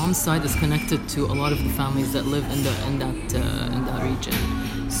her mom's side, is connected to a lot of the families that live in that region.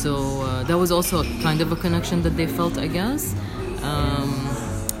 So that was also kind of a connection that they felt, I guess.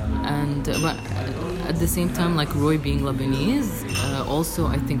 But at the same time, like Roy being Lebanese, also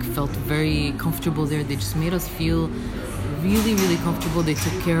I think felt very comfortable there. They just made us feel really, really comfortable. They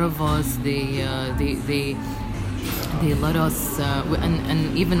took care of us. They let us,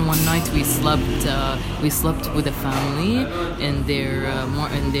 and even one night we slept with a family in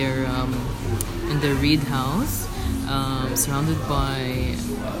their reed house, surrounded by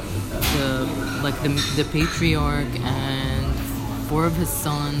the patriarch and 4 of his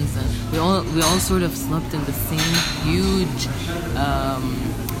sons, and we all sort of slept in the same huge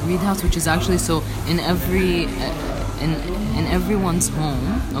reed house, which is actually so in everyone's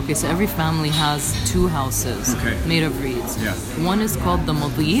home. Okay, so every family has 2 houses made of reeds. Yeah. One is called the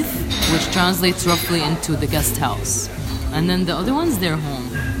Madif, which translates roughly into the guest house, and then the other one's their home.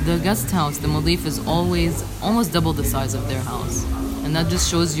 The guest house, the Madif, is always almost double the size of their house, and that just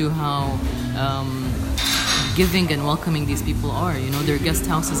shows you how giving and welcoming these people are. You know, their guest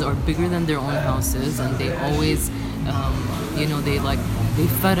houses are bigger than their own houses, and they always, they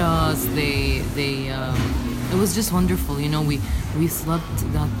fed us. It was just wonderful. You know, we slept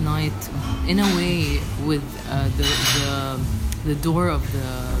that night in a way with the door of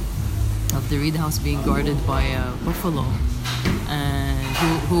the reed house being guarded by a buffalo, and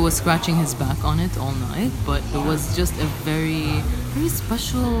who was scratching his back on it all night. But it was just a very, very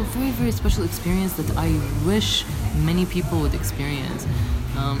special, very, very special experience that I wish many people would experience.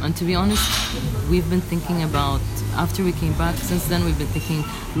 And to be honest, we've been thinking about, after we came back, since then we've been thinking,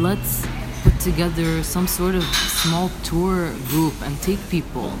 let's put together some sort of small tour group and take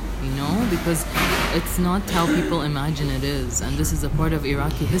people, you know, because it's not how people imagine it is, and this is a part of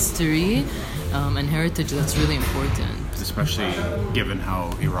Iraqi history and heritage that's really important. Especially given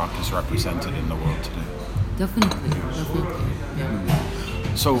how Iraq is represented in the world today. Definitely,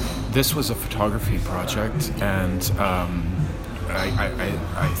 yeah. So this was a photography project, and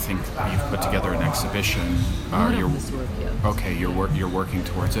I think you've put together an exhibition. You're working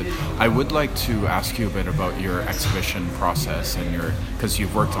towards it. I would like to ask you a bit about your exhibition process and because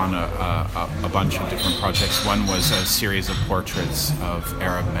you've worked on a bunch of different projects. One was a series of portraits of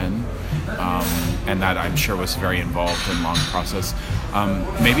Arab men, and that I'm sure was very involved and long process.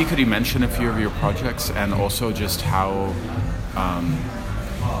 Maybe could you mention a few of your projects and also just how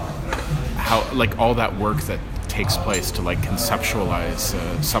like all that work that takes place to like conceptualize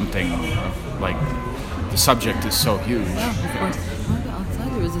something like the subject is so huge. Yeah, of course.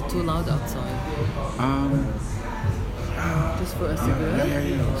 Outside, or is it too loud outside? Just for a cigarette?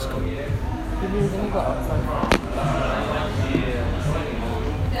 Yeah, let's go. Let me go outside.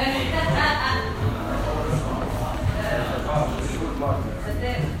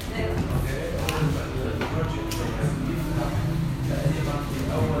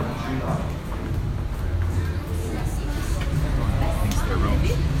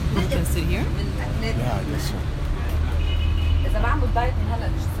 You can sit here? Yeah, I guess so. إذا بعمل دايت من هلا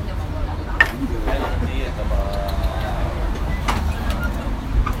تشتري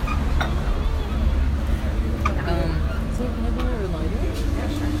So can I borrow your lighter?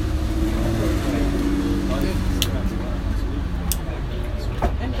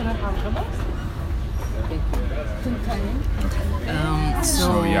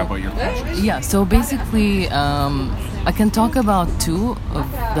 So yeah, about your projects. Yeah, so basically, I can talk about two of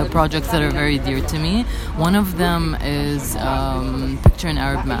the projects that are very dear to me. One of them is Picture an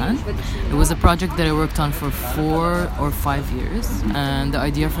Arab Man. It was a project that I worked on for 4 or 5 years, and the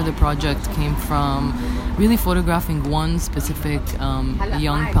idea for the project came from really photographing one specific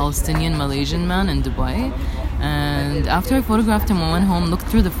young Palestinian Malaysian man in Dubai. And after I photographed him, I went home, looked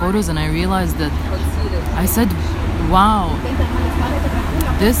through the photos, and I realized that I said, wow,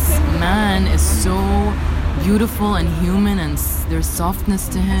 this man is so beautiful and human, and there's softness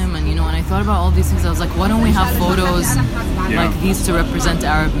to him, and when I thought about all these things, I was like, why don't we have photos like these to represent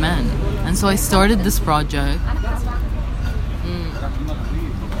Arab men? And so I started this project,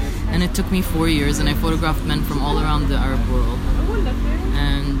 and it took me 4 years, and I photographed men from all around the Arab world.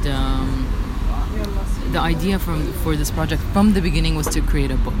 And the idea for this project from the beginning was to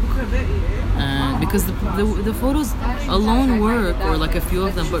create a book, because the photos alone work, or like a few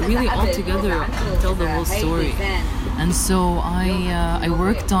of them, but really all together tell the whole story. And so I'm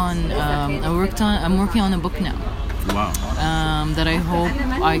working on a book now. Wow. That I hope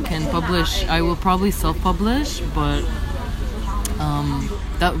I can publish. I will probably self-publish, but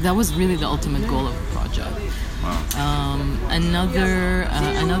that was really the ultimate goal of the project. Wow.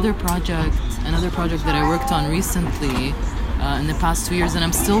 Another project that I worked on recently in the past 2 years, and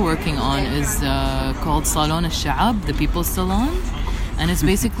I'm still working on, is called Salon al-Sha'ab, the People's Salon, and it's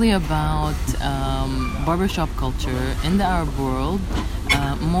basically about barbershop culture in the Arab world,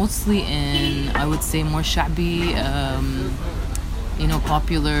 mostly in, I would say, more sha'bi,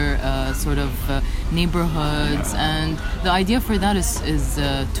 popular sort of neighborhoods. And the idea for that is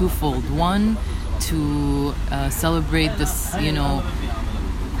twofold. One, to celebrate this,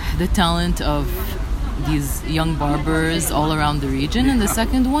 the talent of these young barbers all around the region, and the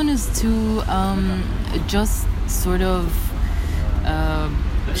second one is to just sort of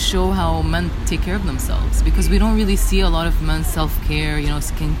show how men take care of themselves, because we don't really see a lot of men's self-care,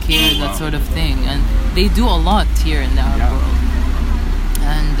 skincare, that sort of thing, and they do a lot here in the Arab world.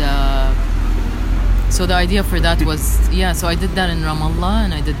 And so the idea for that was, so I did that in Ramallah,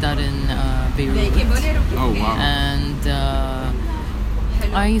 and I did that in Beirut. Oh wow. And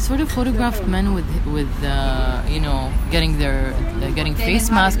I sort of photographed men with getting face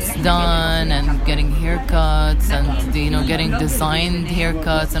masks done, and getting haircuts, and getting designed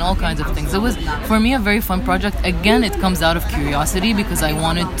haircuts and all kinds of things. It was, for me, a very fun project. Again, it comes out of curiosity, because I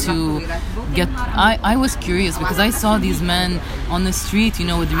wanted to I was curious, because I saw these men on the street,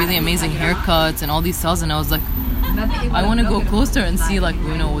 with really amazing haircuts and all these styles, and I was like, I want to go closer and see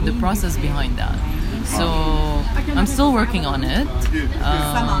the process behind that. So I'm still working on it.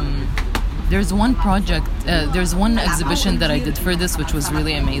 There's one project, there's one exhibition that I did for this, which was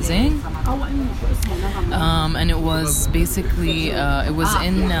really amazing. And it was basically, it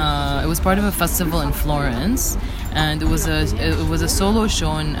was part of a festival in Florence, and it was a solo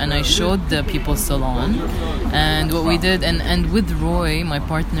show, and I showed the People's Salon. And what we did, and with Roy, my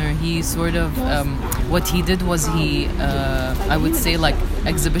partner, he sort of, what he did was I would say, like,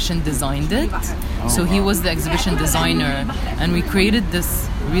 exhibition designed it. So he was the exhibition designer, and we created this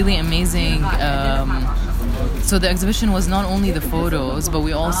really amazing, so the exhibition was not only the photos, but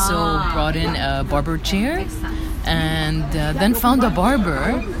we also brought in a barber chair, and then found a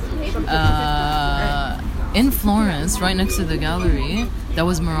barber in Florence, right next to the gallery, that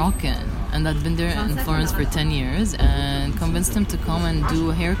was Moroccan and I'd been there in Florence for 10 years and convinced him to come and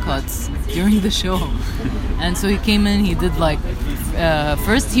do haircuts during the show. And so he came in, he did like,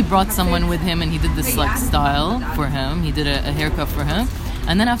 first he brought someone with him and he did this like style for him, he did a haircut for him.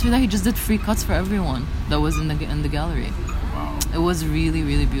 And then after that he just did free cuts for everyone that was in the gallery. It was really,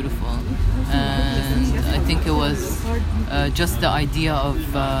 really beautiful. And I think it was just the idea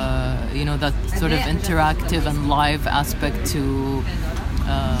of, that sort of interactive and live aspect to...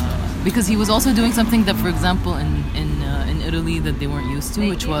 because he was also doing something that, for example, in Italy that they weren't used to,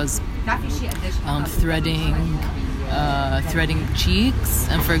 which was threading cheeks.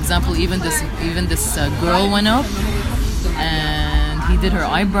 And for example, even this girl went up and he did her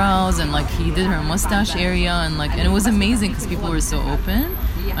eyebrows and like he did her mustache area and it was amazing because people were so open.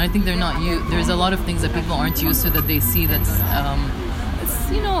 And I think they're not there's a lot of things that people aren't used to that they see that's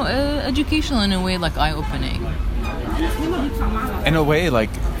it's educational in a way, like eye-opening. In a way, like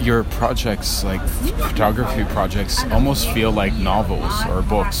your projects, like photography projects, almost feel like novels or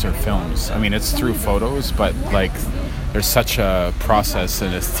books or films. I mean, it's through photos, but like there's such a process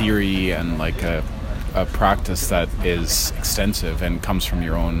and a theory and like a practice that is extensive and comes from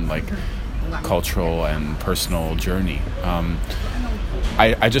your own like cultural and personal journey.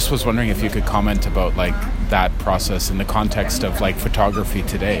 I just was wondering if you could comment about like that process in the context of like photography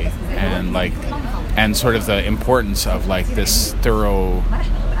today and sort of the importance of like this thorough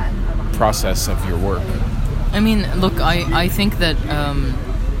process of your work. I mean, look, I think that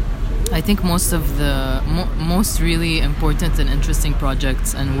I think most of the most really important and interesting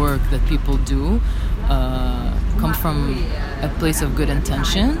projects and work that people do come from a place of good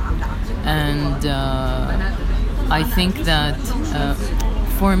intention, and I think that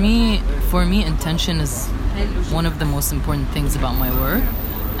for me intention is one of the most important things about my work,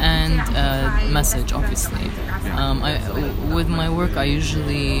 and message, obviously. With my work, I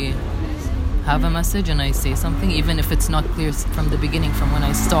usually have a message and I say something, even if it's not clear from the beginning, from when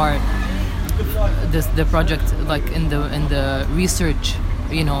I start the project, like in the research,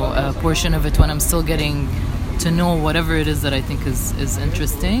 portion of it, when I'm still getting to know whatever it is that I think is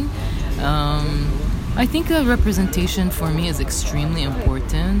interesting. I think representation for me is extremely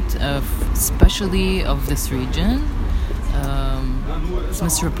important, especially of this region. It's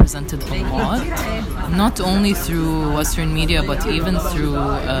misrepresented a lot, not only through Western media, but even through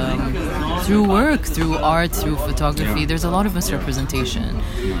work, through art, through photography. There's a lot of misrepresentation,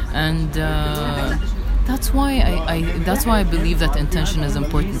 and that's why I believe that intention is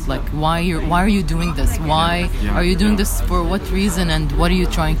important. Like, why are you doing this? Why are you doing this? For what reason? And what are you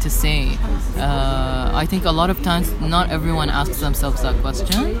trying to say? I think a lot of times not everyone asks themselves that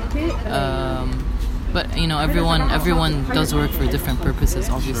question. But everyone does work for different purposes,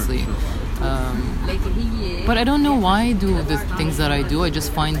 obviously. But I don't know why I do the things that I do. I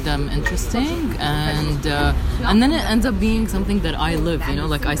just find them interesting, and then it ends up being something that I live.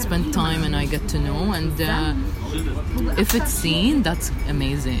 Like I spend time and I get to know, and if it's seen, that's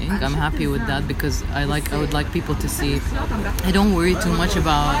amazing. I'm happy with that because I would like people to see. I don't worry too much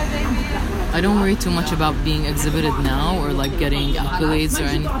about being exhibited now or like getting accolades or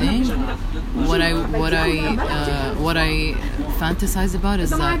anything. What I fantasize about is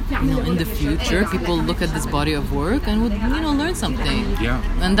that in the future people look at this body of work and would learn something. Yeah.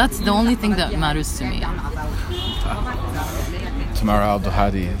 And that's the only thing that matters to me. Tamara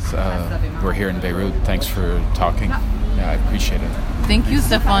Al-Dohadi, we're here in Beirut. Thanks for talking. Yeah, I appreciate it. Thank you,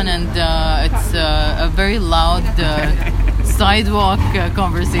 Stefan, and it's a very loud sidewalk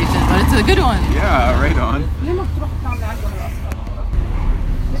conversation, but it's a good one. Yeah, right on.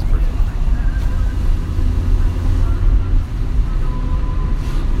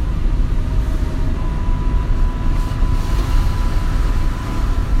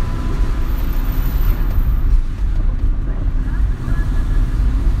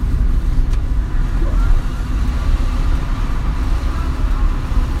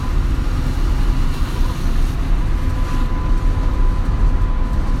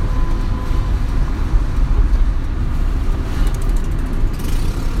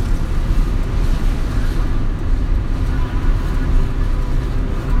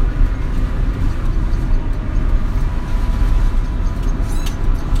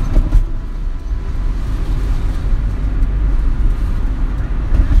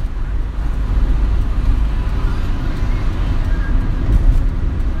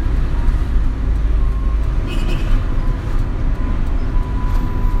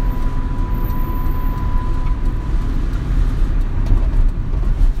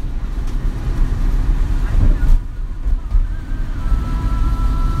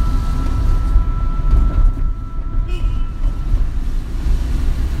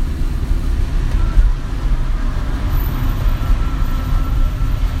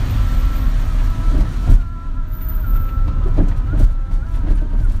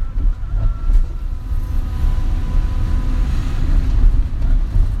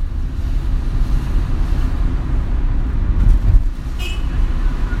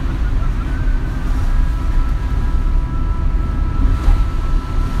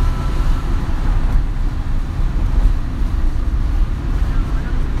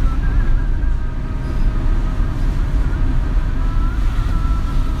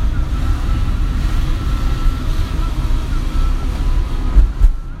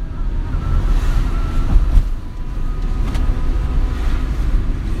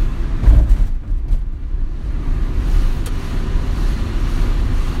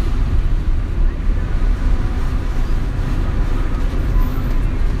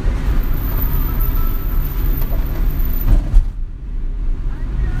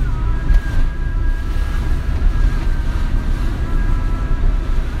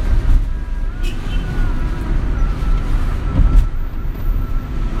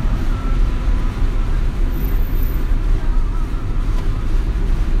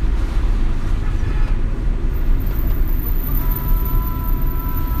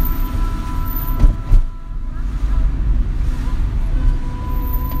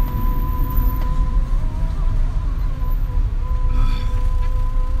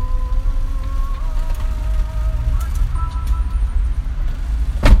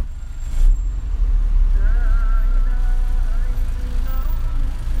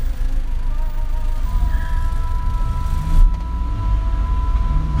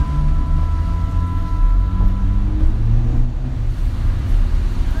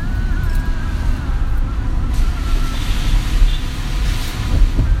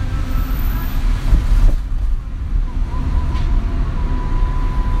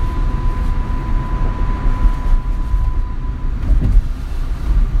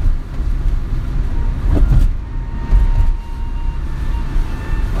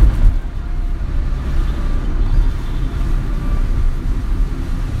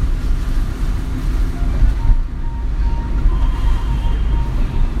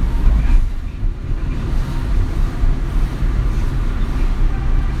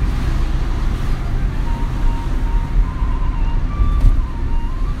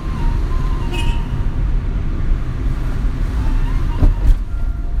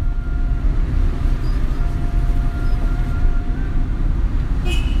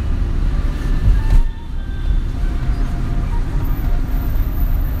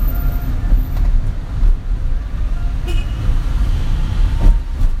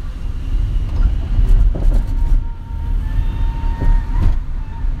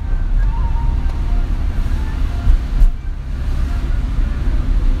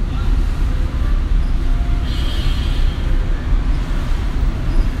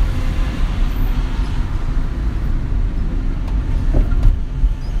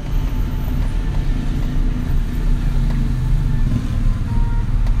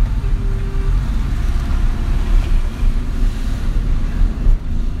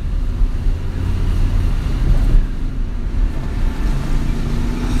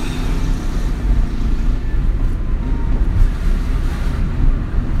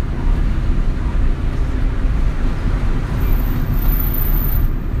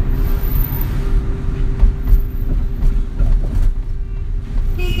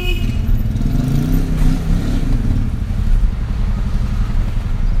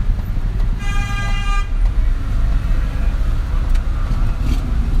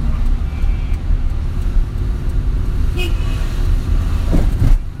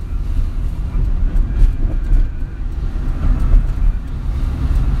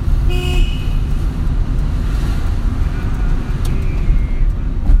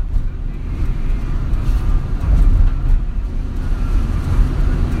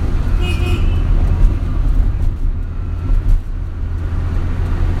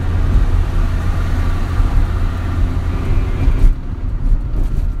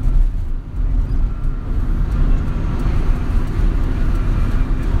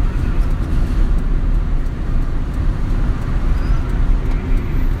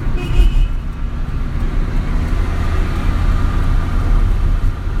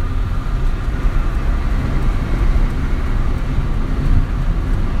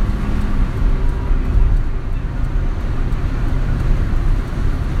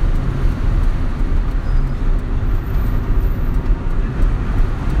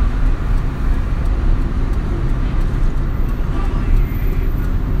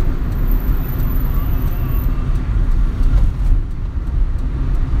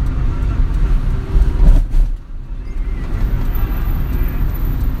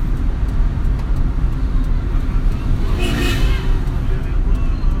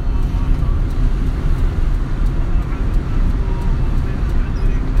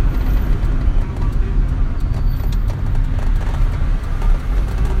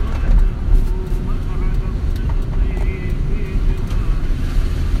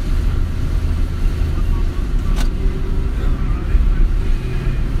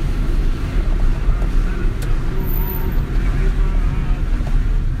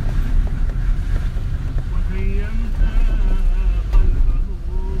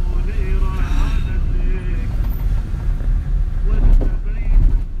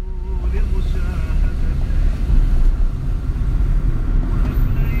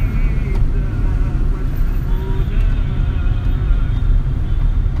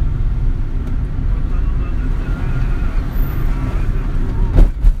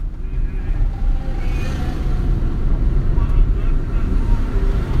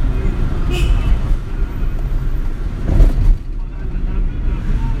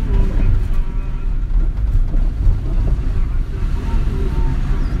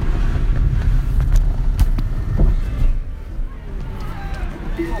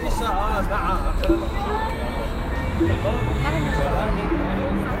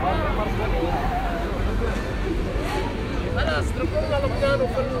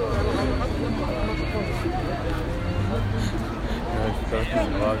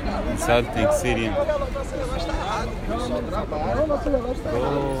 insulting Syrian.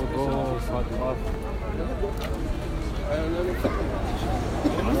 Go, Fatima.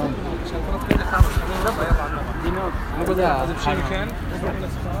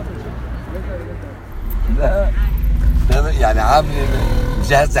 لا يعني عامل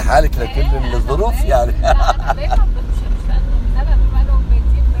مجهزة حالك لكل الظروف يعني.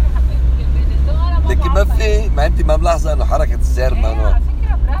 لكن ما في، ما انت ما ملاحظة انه حركة السير ممنوع. على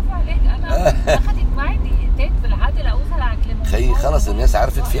فكرة برافو عليك، انا اخذت معي دقيقتين في العادة لاوصل على كلمة. خيي خلص الناس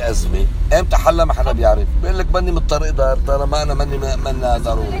عرفت في أزمة، امتى حلها ما حدا بيعرف، بيقول لك ماني مضطر دار، طالما انا ماني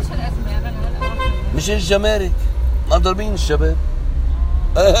ضروري. ليش الأزمة؟ مش الجمارك مضربين الشباب.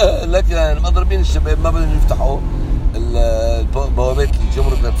 لك يعني مضربين الشباب، ما بدهم يفتحوا بوابات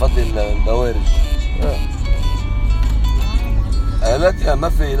الجمرك لتفضي البوارج. لك ما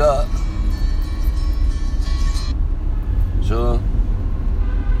في، لا شو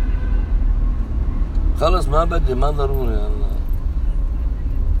خلص ما بدي، ما ضروري.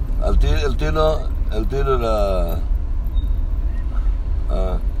 قلت له لا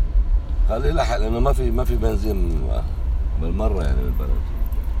خليه يلحق لانه ما في بنزين بالمره يعني بالبلد.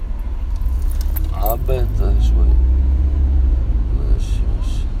 عبيت شوي. ماشي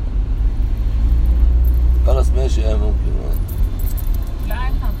خلص ماشي. ممكن لا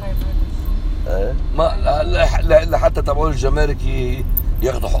عندنا طيب ما لحتى تبعوا الجمارك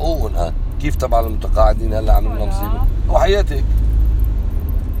ياخذوا حقوقهم. كيف تبع المتقاعدين هلا عملنا مصيبه وحياتك.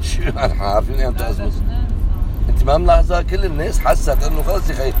 شو نحن عارفين امتى ازمه. انت ما ملاحظه كل الناس حست انه خلص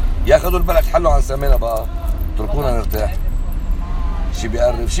يا خي ياخذوا البلد حلوا عن سمينا بقى، اتركونا نرتاح. شي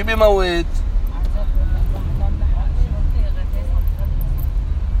بيقرب شي بيموت.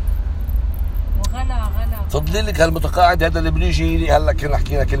 وغلا فضلي لك هالمتقاعد هذا اللي بيجي هلا كنا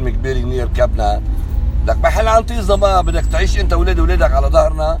حكينا كلمه كبيره اني ركبنا لك ما حل عن طيزه بقى، بدك تعيش انت ولادك على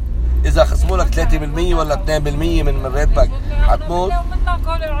ظهرنا. اذا خصموا لك 3% ولا 2% من راتبك حتموت.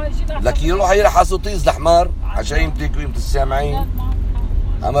 لك يروح يرحسوا طيز الحمار عشان يمتلكوا قيمه السامعين.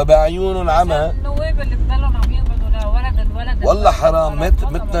 اما بعيونهم عمى. النواب اللي بضلهم عم يقبضوا الولد والله حرام.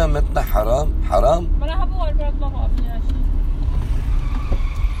 متنا حرام. ما انا هبوق البلد ما بقى فيها شيء.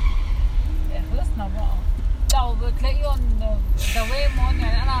 خلصنا بقى. لا وبتلاقيهم دوام هون،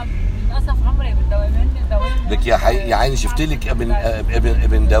 يعني انا للاسف عمري بالدوام. لك يا عيني شفت لك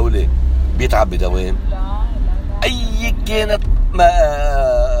ابن دولة بيتعب بدوام. لا اي كانت ما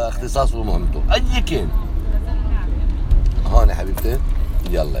اختصاصه ومهمته اي كان. هون يا حبيبتي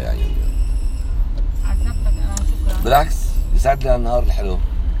يلا يا عيني. عذبتك انا، شكرا. بالعكس يسعد لي النهار الحلو.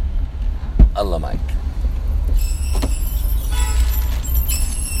 الله معك.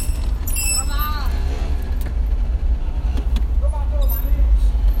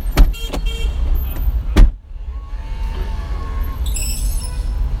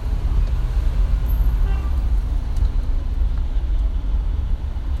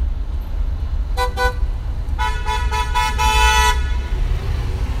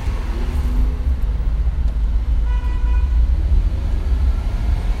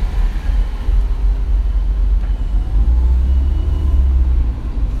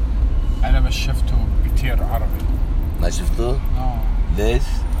 شفته كتير عربي. ما شفته؟ No. ليش؟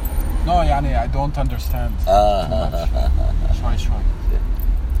 No يعني I don't understand. شوي.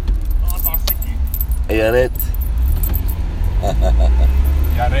 يا ريت.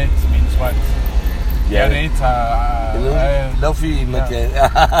 يا ريت means what؟ يا ريت لو في مكان.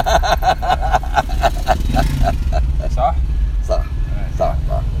 صح؟ صح.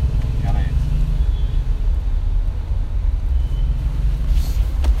 يا ريت.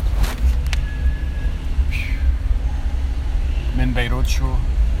 من بيروت شو؟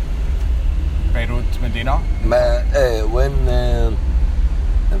 بيروت مدينة؟ ما وين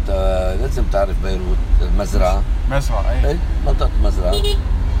انت لازم تعرف بيروت. مزرعة ايه منطقة مزرعة.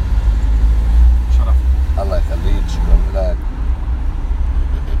 شرف. الله يخليك، شكرا لك.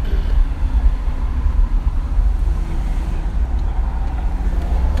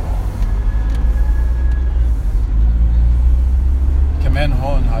 كمان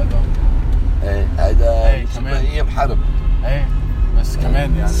هون هيدا كمان ايام حرب. بس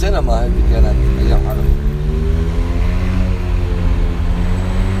كمان يعني السينما هذه كانت ايام حرب.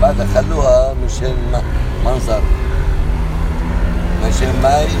 بعدها خلوها مشان منظر، مشان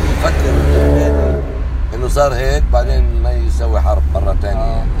ما يفكر الثاني انه صار هيك بعدين ما يسوي حرب مرة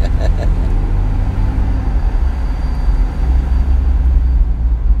ثانية.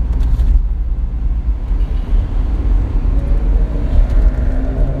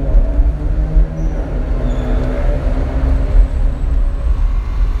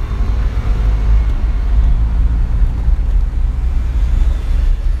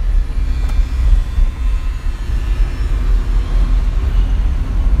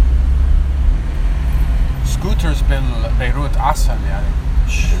 بالبيروت احسن يعني.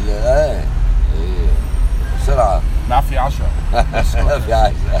 ايه بسرعة. ما في عشاء. ما في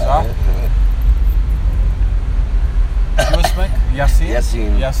عشاء. صح؟ شو اسمك؟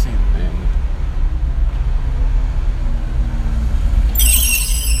 ياسين؟ ياسين.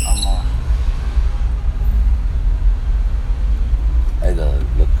 الله. هيدا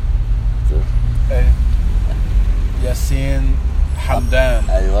لك. ايه ياسين حمدان.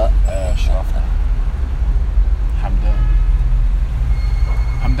 ايوه. شرفنا.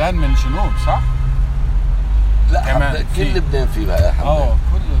 حمدان من الجنوب صح؟ لا حمدان كل لبنان فيه بقى حمدان.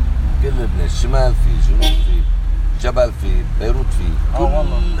 كل لبنان، الشمال فيه، جنوب فيه، جبل فيه، بيروت فيه.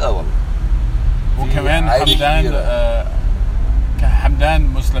 والله. والله. وكمان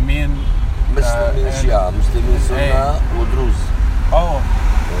حمدان مسلمين شيعة، مسلمين سنة ودروز. والله.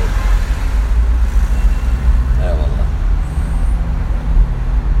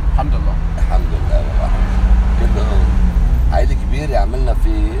 الحمد لله. الحمد لله والله. كلهم عائلة كبيرة عملنا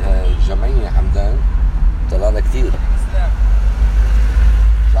في جمعية حمدان، طلعنا كثير.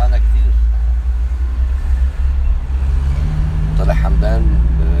 طلع حمدان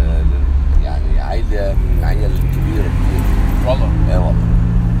يعني عائلة من عائلة كبيرة كثير. والله. ايه والله.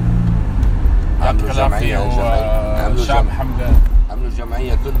 عملوا جمعية شعب حمدان. عملوا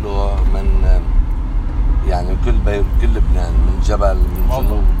جمعية كله من يعني كل لبنان، من جبل، من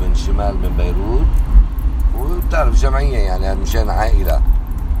جنوب، من شمال، من بيروت. وبتعرف جمعية يعني مشان عائلة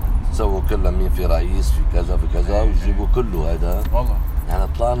سووا كلها مين في رئيس في كذا في كذا ويجيبوا كله هذا. والله. يعني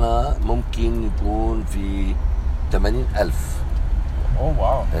طلعنا ممكن يكون في 80,000.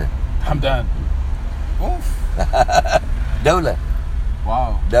 واو. ايه. حمدان. اوف. دولة.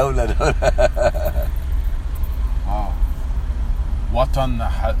 واو. دولة. واو. وطن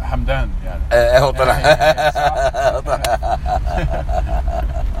حمدان يعني. ايه وطن.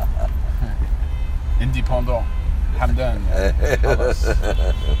 انديبندون حمدان يعني. خلاص.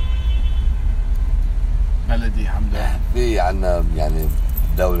 بلدي حمدان. في عنا يعني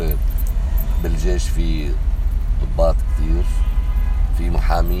دولة بالجيش، في ضباط كثير، في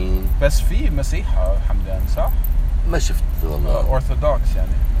محامين. بس في مسيحة حمدان صح؟ ما شفت والله. اورثودوكس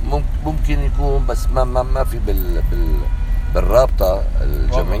يعني. ممكن يكون، بس ما في بالرابطة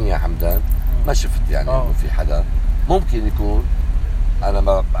الجمعية حمدان ما شفت يعني انه في حدا. ممكن يكون.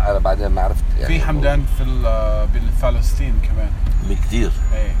 انا بعدين ما عرفت يعني. في حمدان بالفلسطين كمان. كثير.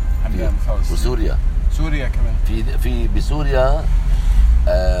 ايه حمدان فلسطين. وسوريا. سوريا كمان. في بسوريا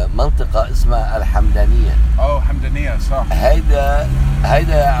منطقة اسمها الحمدانية. حمدانية صح. هيدا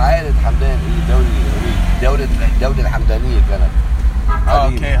عائلة حمدان، هي دولة الحمدانية كانت.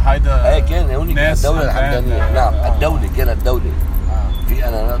 اوكي هيدا. كان هونيك الدولة الحمدانية. نعم الدولة كانت دولة. في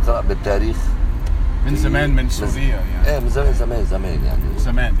انا نقرأ بالتاريخ من زمان، من سوريا يعني. من زمان يعني.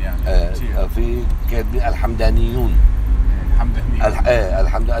 زمان يعني. في كان الحمدانيون.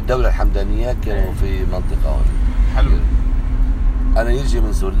 الدولة الحمدانية كانوا في منطقة هون. حلو. أنا يجي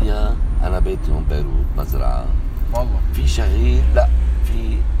من سوريا، أنا بيتي من بيروت مزرعة. والله. في شغيل، لا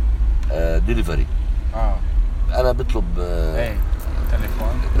في ديليفري. أنا بطلب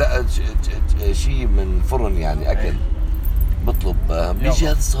تليفون. لا شيء من فرن يعني أكل. بطلب بيجي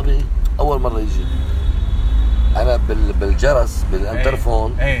هذا الصبي أول مرة يجي. أنا بالجرس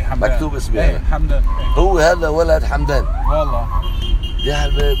بالانترفون مكتوب اسمي أنا. حمدان. هو هذا ولد حمدان. والله. يا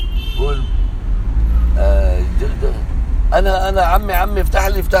البيت بقول انا عمي افتح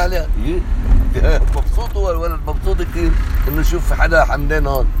لي. مبسوط هو الولد، مبسوط كثير انه يشوف حدا حمدان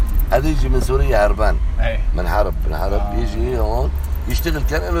هون. هذا يجي من سوريا هربان من حرب يجي هون يشتغل.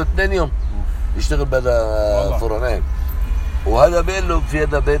 كان له 2 يوم يشتغل بهذا فرنين. وهذا بيقول له في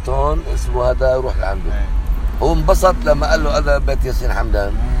هذا بيت هون اسمه هذا، روح لعنده. هو انبسط لما قال له هذا بيت ياسين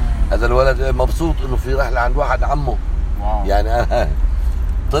حمدان. هذا الولد مبسوط انه في راح لعند واحد عمه. يعني انا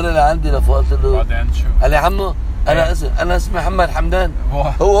طلع لعندي لفوق قلت له بعدين شو؟ قال لي عمو انا اسمي محمد حمدان.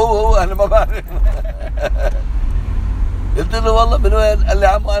 هو انا ما بعرف. قلت له والله من وين؟ قال لي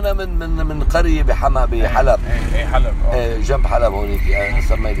عمو انا من قريه بحلب. حلب. جنب حلب هونيك.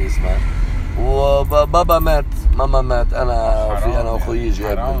 سميت اسمها. وبابا مات، ماما مات. انا واخوي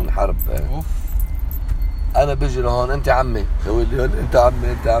جاي من حرب. انا بيجي لهون انت عمي. هو اللي انت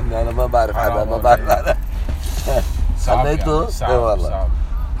عمي انا ما بعرف حدا، ما بعرف حدا. خليته. والله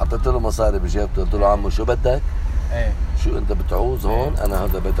حطيت له مصاري بجيبته. قلت له عمو شو بدك؟ شو انت بتعوز هون؟ انا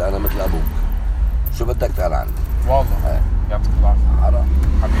هذا بيت، انا مثل ابوك. شو بدك تعال عندي. والله. يعطيك العافيه. حرام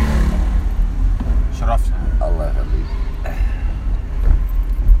حبيبي. شرفتنا. الله يخليك.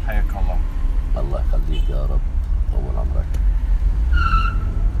 حياك الله. الله يخليك يا رب. طول عمرك.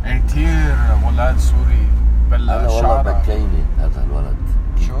 كثير ولاد سوري بالشارع. انا والله بكيني هذا الولد.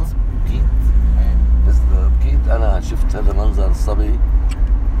 شو؟ بكيت. بس بكيت انا هذا منظر الصبي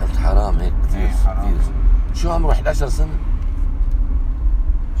قلت حرام هيك كثير كثير. شو عمره 11 سنة؟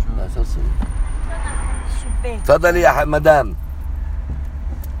 11 سنة. تفضلي يا مدام.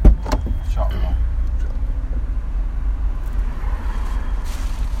 ان شاء الله.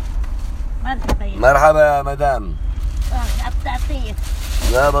 مرحبا يا مدام. تعطيه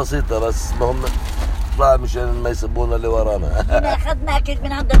لا بسيطة بس مهم اطلع مشان ما يسبونا اللي ورانا. احنا اخذنا اكل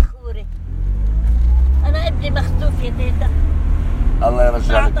من عند الخوري. انا ابني مخطوف يا تيتا. الله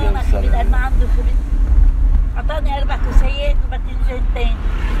يرجع لك يا السلام. ما عنده خبز. اعطاني 4 كوسيات وباذنجانتين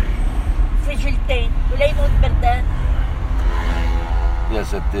فجلتين وليمون بردان. يا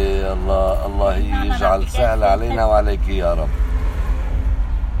ستي الله يجعل سهل علينا وعليك يا رب.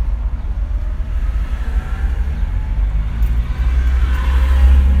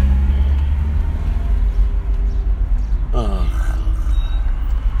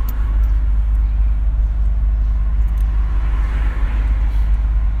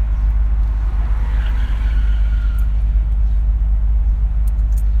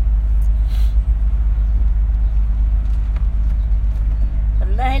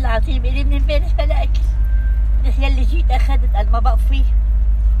 والله العظيم إلي من امبارح بلا أكل. النحية اللي جيت أخذت قال ما بقى فيه.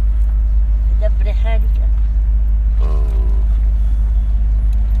 دبري حالي كان.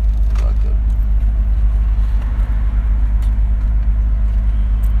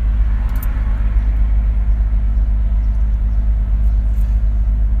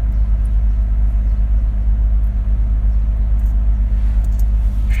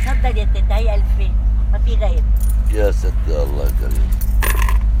 تفضل يا تيتا هي 2000 ما في غير. يا ستي الله كريم.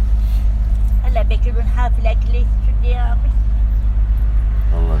 هلا بياكلون حافل أكلي شو بدي أعمل؟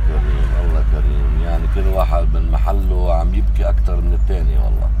 الله كريم الله كريم، يعني كل واحد من محله عم يبكي أكثر من الثاني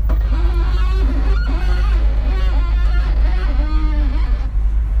والله.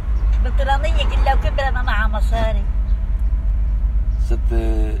 بطرانية كلها وكبرها ما معها مصاري.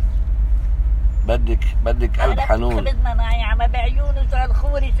 ستي بدك قلب حنون. أنا ما معي عم بعيونه شو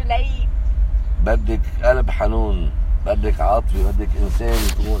هالخوري شو لاقيه. بدك قلب حنون، بدك عاطفي، بدك إنسان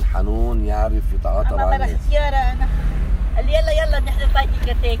يكون حنون يعرف يتعاطف معك. أنا اختيارة أنا. قال لي يلا نحن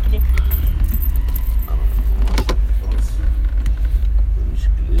فايتك تاكلي.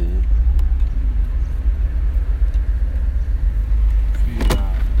 مشكلة.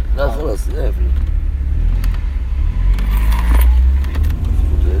 لا خلص لا في.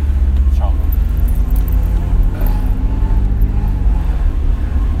 ان شاء الله.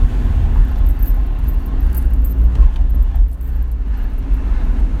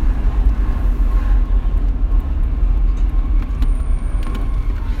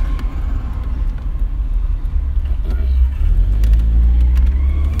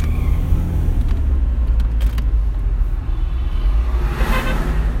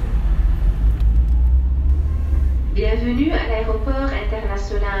 Bienvenue à l'aéroport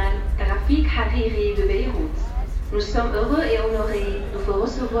international Rafik Hariri de Beyrouth. Nous sommes heureux et honorés de vous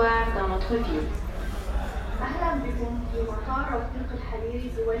recevoir dans notre ville. أهلا بكم في مطار رفيق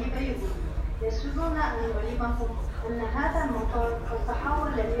الحريري دولي بيروت. يسرنا أن نعلمكم أن هذا المطار قد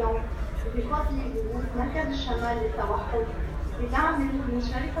تحول اليوم بفضل وجود مركز الشمال للتوحد بدعم من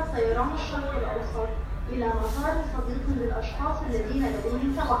شركة طيران الشرق الأوسط إلى مطار صديق للأشخاص الذين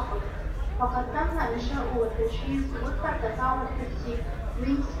لديهم توحد. فقد تم إنشاء وتجهيز غرفة التفاعل الحسي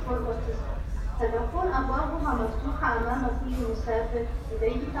Wings for Autism. ستكون أبوابها مفتوحة أمام كل مسافر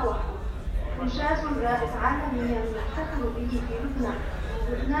لديه توحد. إنجاز رائد عالميا نحتفل به في لبنان.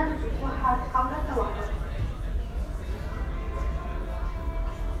 لبنان تتوحد حول التوحد.